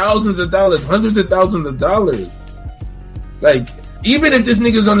about thousands of dollars, hundreds of thousands of dollars. Like, even if this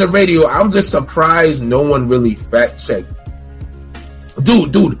nigga's on the radio, I'm just surprised no one really fact checked.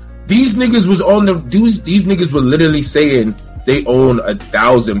 Dude, these niggas was on the these niggas were literally saying they own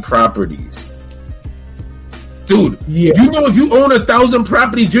 1,000 properties. Dude, yeah. You know, if you own 1,000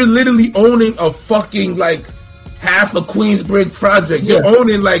 properties, you're literally owning a fucking like half a Queensbridge project. You're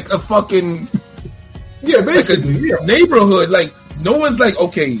owning like a fucking basically like a neighborhood. Like, no one's like,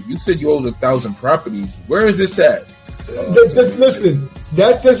 okay, you said you own 1,000 properties. Where is this at? Listen,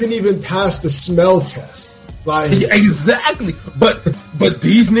 that doesn't even pass the smell test. Like, yeah, exactly, but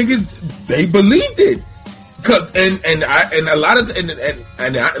these niggas, they believed it, and a lot of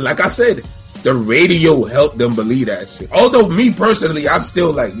like I said, the radio helped them believe that shit. Although me personally, I'm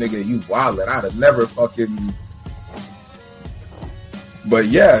still like, nigga, you wildin'. I'd have never fucking. But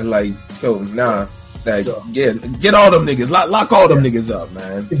yeah, like, so nah, like, So- get all them niggas, lock all them niggas up,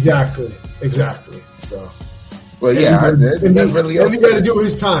 man. exactly. So, Well, yeah, that's really he got to do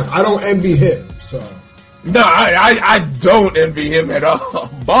his time. I don't envy him. So, no, I don't envy him at all.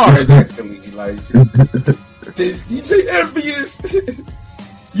 Bars, actually. Like, DJ envious.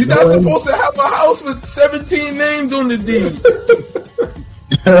 You're not supposed to have a house with 17 names on the deed.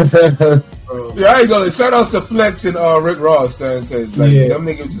 Yeah, I ain't gonna shout out to Flex and Rick Ross, son, because like, them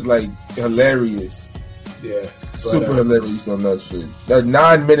niggas is like hilarious. yeah. Super hilarious on that shit. That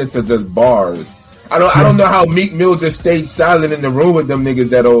 9 minutes of just bars. I don't know how Meek Mill just stayed silent in the room with them niggas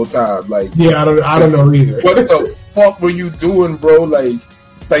that whole time. Like, Yeah, I don't know either. what the fuck were you doing, bro? Like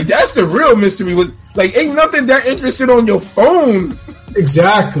that's the real mystery. Was like, ain't nothing that interested on your phone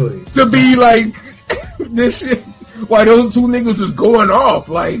Exactly. to be like this shit. Why those two niggas was going off?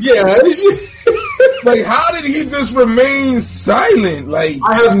 Like, Yeah, like, how did he just remain silent? Like,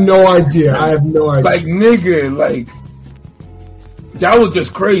 I have no idea. like, nigga, like, that was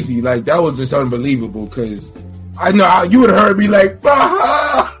just crazy. Like, that was just unbelievable. Cause I know you would have heard me like,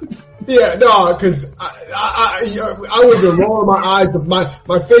 ah! Yeah, no, because I would have been rolling my eyes, but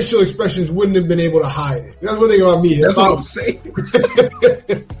my facial expressions wouldn't have been able to hide it. That's one thing about me. That's what I'm saying.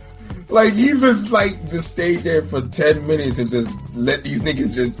 Like, he just stayed there for 10 minutes and just let these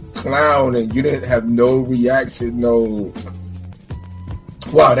niggas just clown, and you didn't have no reaction, no.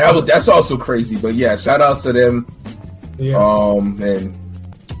 Wow, that's also crazy. But yeah, shout outs to them. Yeah. And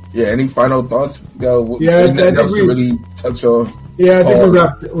yeah, any final thoughts? Anything else to really touch on? Yeah, I think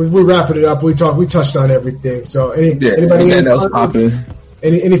we're wrapping it up. We touched on everything. So anybody else popping?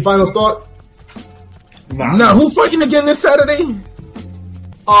 Any final thoughts? Nah, who fighting again this Saturday?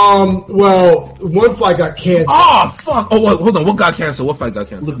 Well, one fight got canceled. Oh fuck! Oh, wait, hold on. What got canceled? What fight got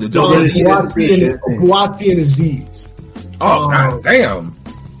canceled? Buatsi and Aziz. Oh, god damn.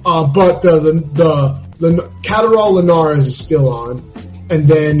 But the Catterall Linares is still on, and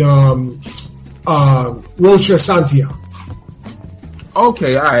then Rocha Santiago.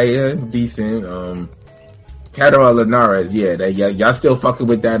 Okay, alright, yeah, decent. Catterall Linares, y'all still fucking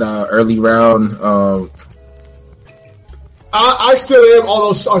with that early round. I still am,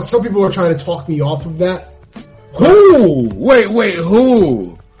 although some people are trying to talk me off of that. Who? Wait,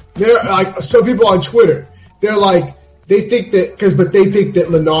 who? They're like, some people on Twitter. They're like, they think that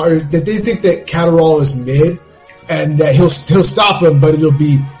Linares, that they think that Catterall is mid, and that he'll stop him, but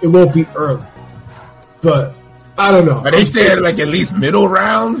it won't be early. But I don't know. Are they saying like at least middle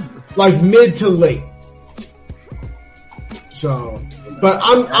Rounds? Like mid to late. So, but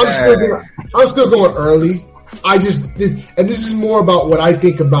I'm still going early. And this is more about what I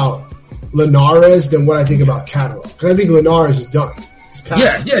think about Linares than what I think about Catterall. Because I think Linares is done.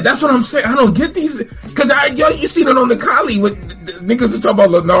 Yeah, that's what I'm saying. I don't get these. Because you seen it on the Kali with the niggas who talk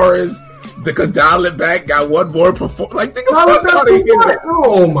about Linares. They could dial it back, got one more performance. Like, nigga,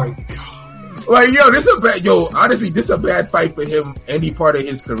 oh my god. Like, honestly, this is a bad fight for him any part of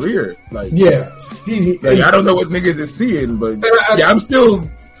his career. Like, yeah. I don't know what niggas is seeing, but I'm still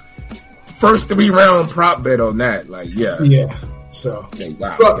first 3 round prop bet on that. Like, yeah. So, Okay,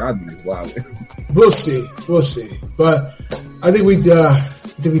 wow. but, Y'all niggas wild. we'll see. But I think we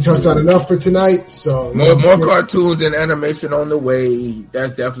touched on enough for tonight. So more cartoons and animation on the way.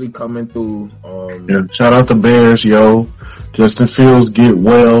 That's definitely coming through. Yeah, shout out to Bears, yo. Justin Fields, get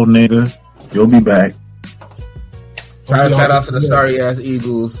well, nigga. You'll be back. Shout out to the sorry ass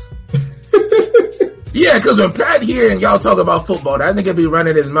Eagles. Yeah, because when Pat here and y'all talk about football, that nigga be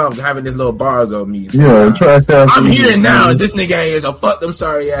running his mouth, having his little bars on me. So I'm here now, and this nigga ain't here, so fuck them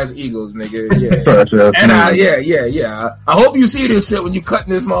sorry ass Eagles, nigga. Yeah. And I hope you see this shit when you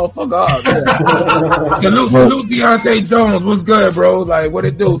cutting this motherfucker off. Yeah. salute Deontay Jones. What's good, bro? Like, what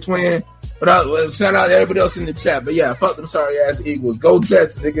it do, twin? But shout out to everybody else in the chat. But yeah, fuck them sorry ass Eagles. Go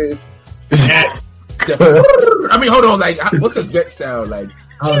Jets, nigga. I mean, hold on. Like, what's a Jet sound like?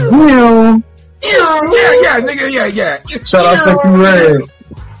 Yeah, nigga, yeah. Shout out Sexy Red.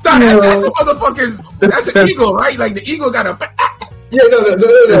 That's a motherfucking, that's an eagle, right? Like, the eagle got a... Yeah, no,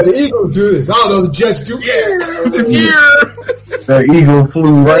 the Eagles do this. I don't know, the Jets do. Yeah, that eagle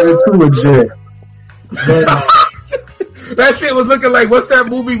flew right into a jet. That shit was looking like, what's that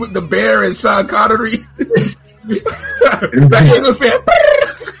movie with the bear and Sean Connery? That eagle said,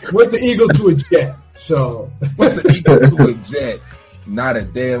 what's the eagle to a jet? So, what's the eagle to a jet? Not a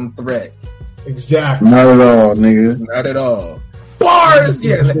damn threat. Exactly. Not at all, nigga. Not at all. Bars!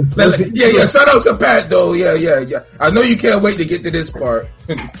 Yeah. Shout out to Pat, though. Yeah. I know you can't wait to get to this part.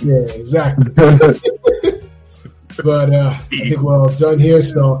 Yeah, exactly. But I think we're all done here.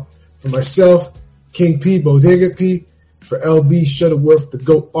 So, for myself, King P, Bodega P, for LB, Shuttleworth, the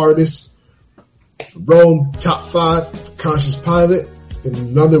GOAT artist, for Rome, Top 5, for Conscious Pilot, it's been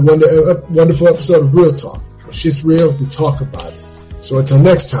another wonderful episode of Real Talk. When shit's real, we talk about it. So until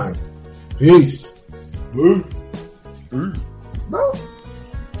next time, peace. No.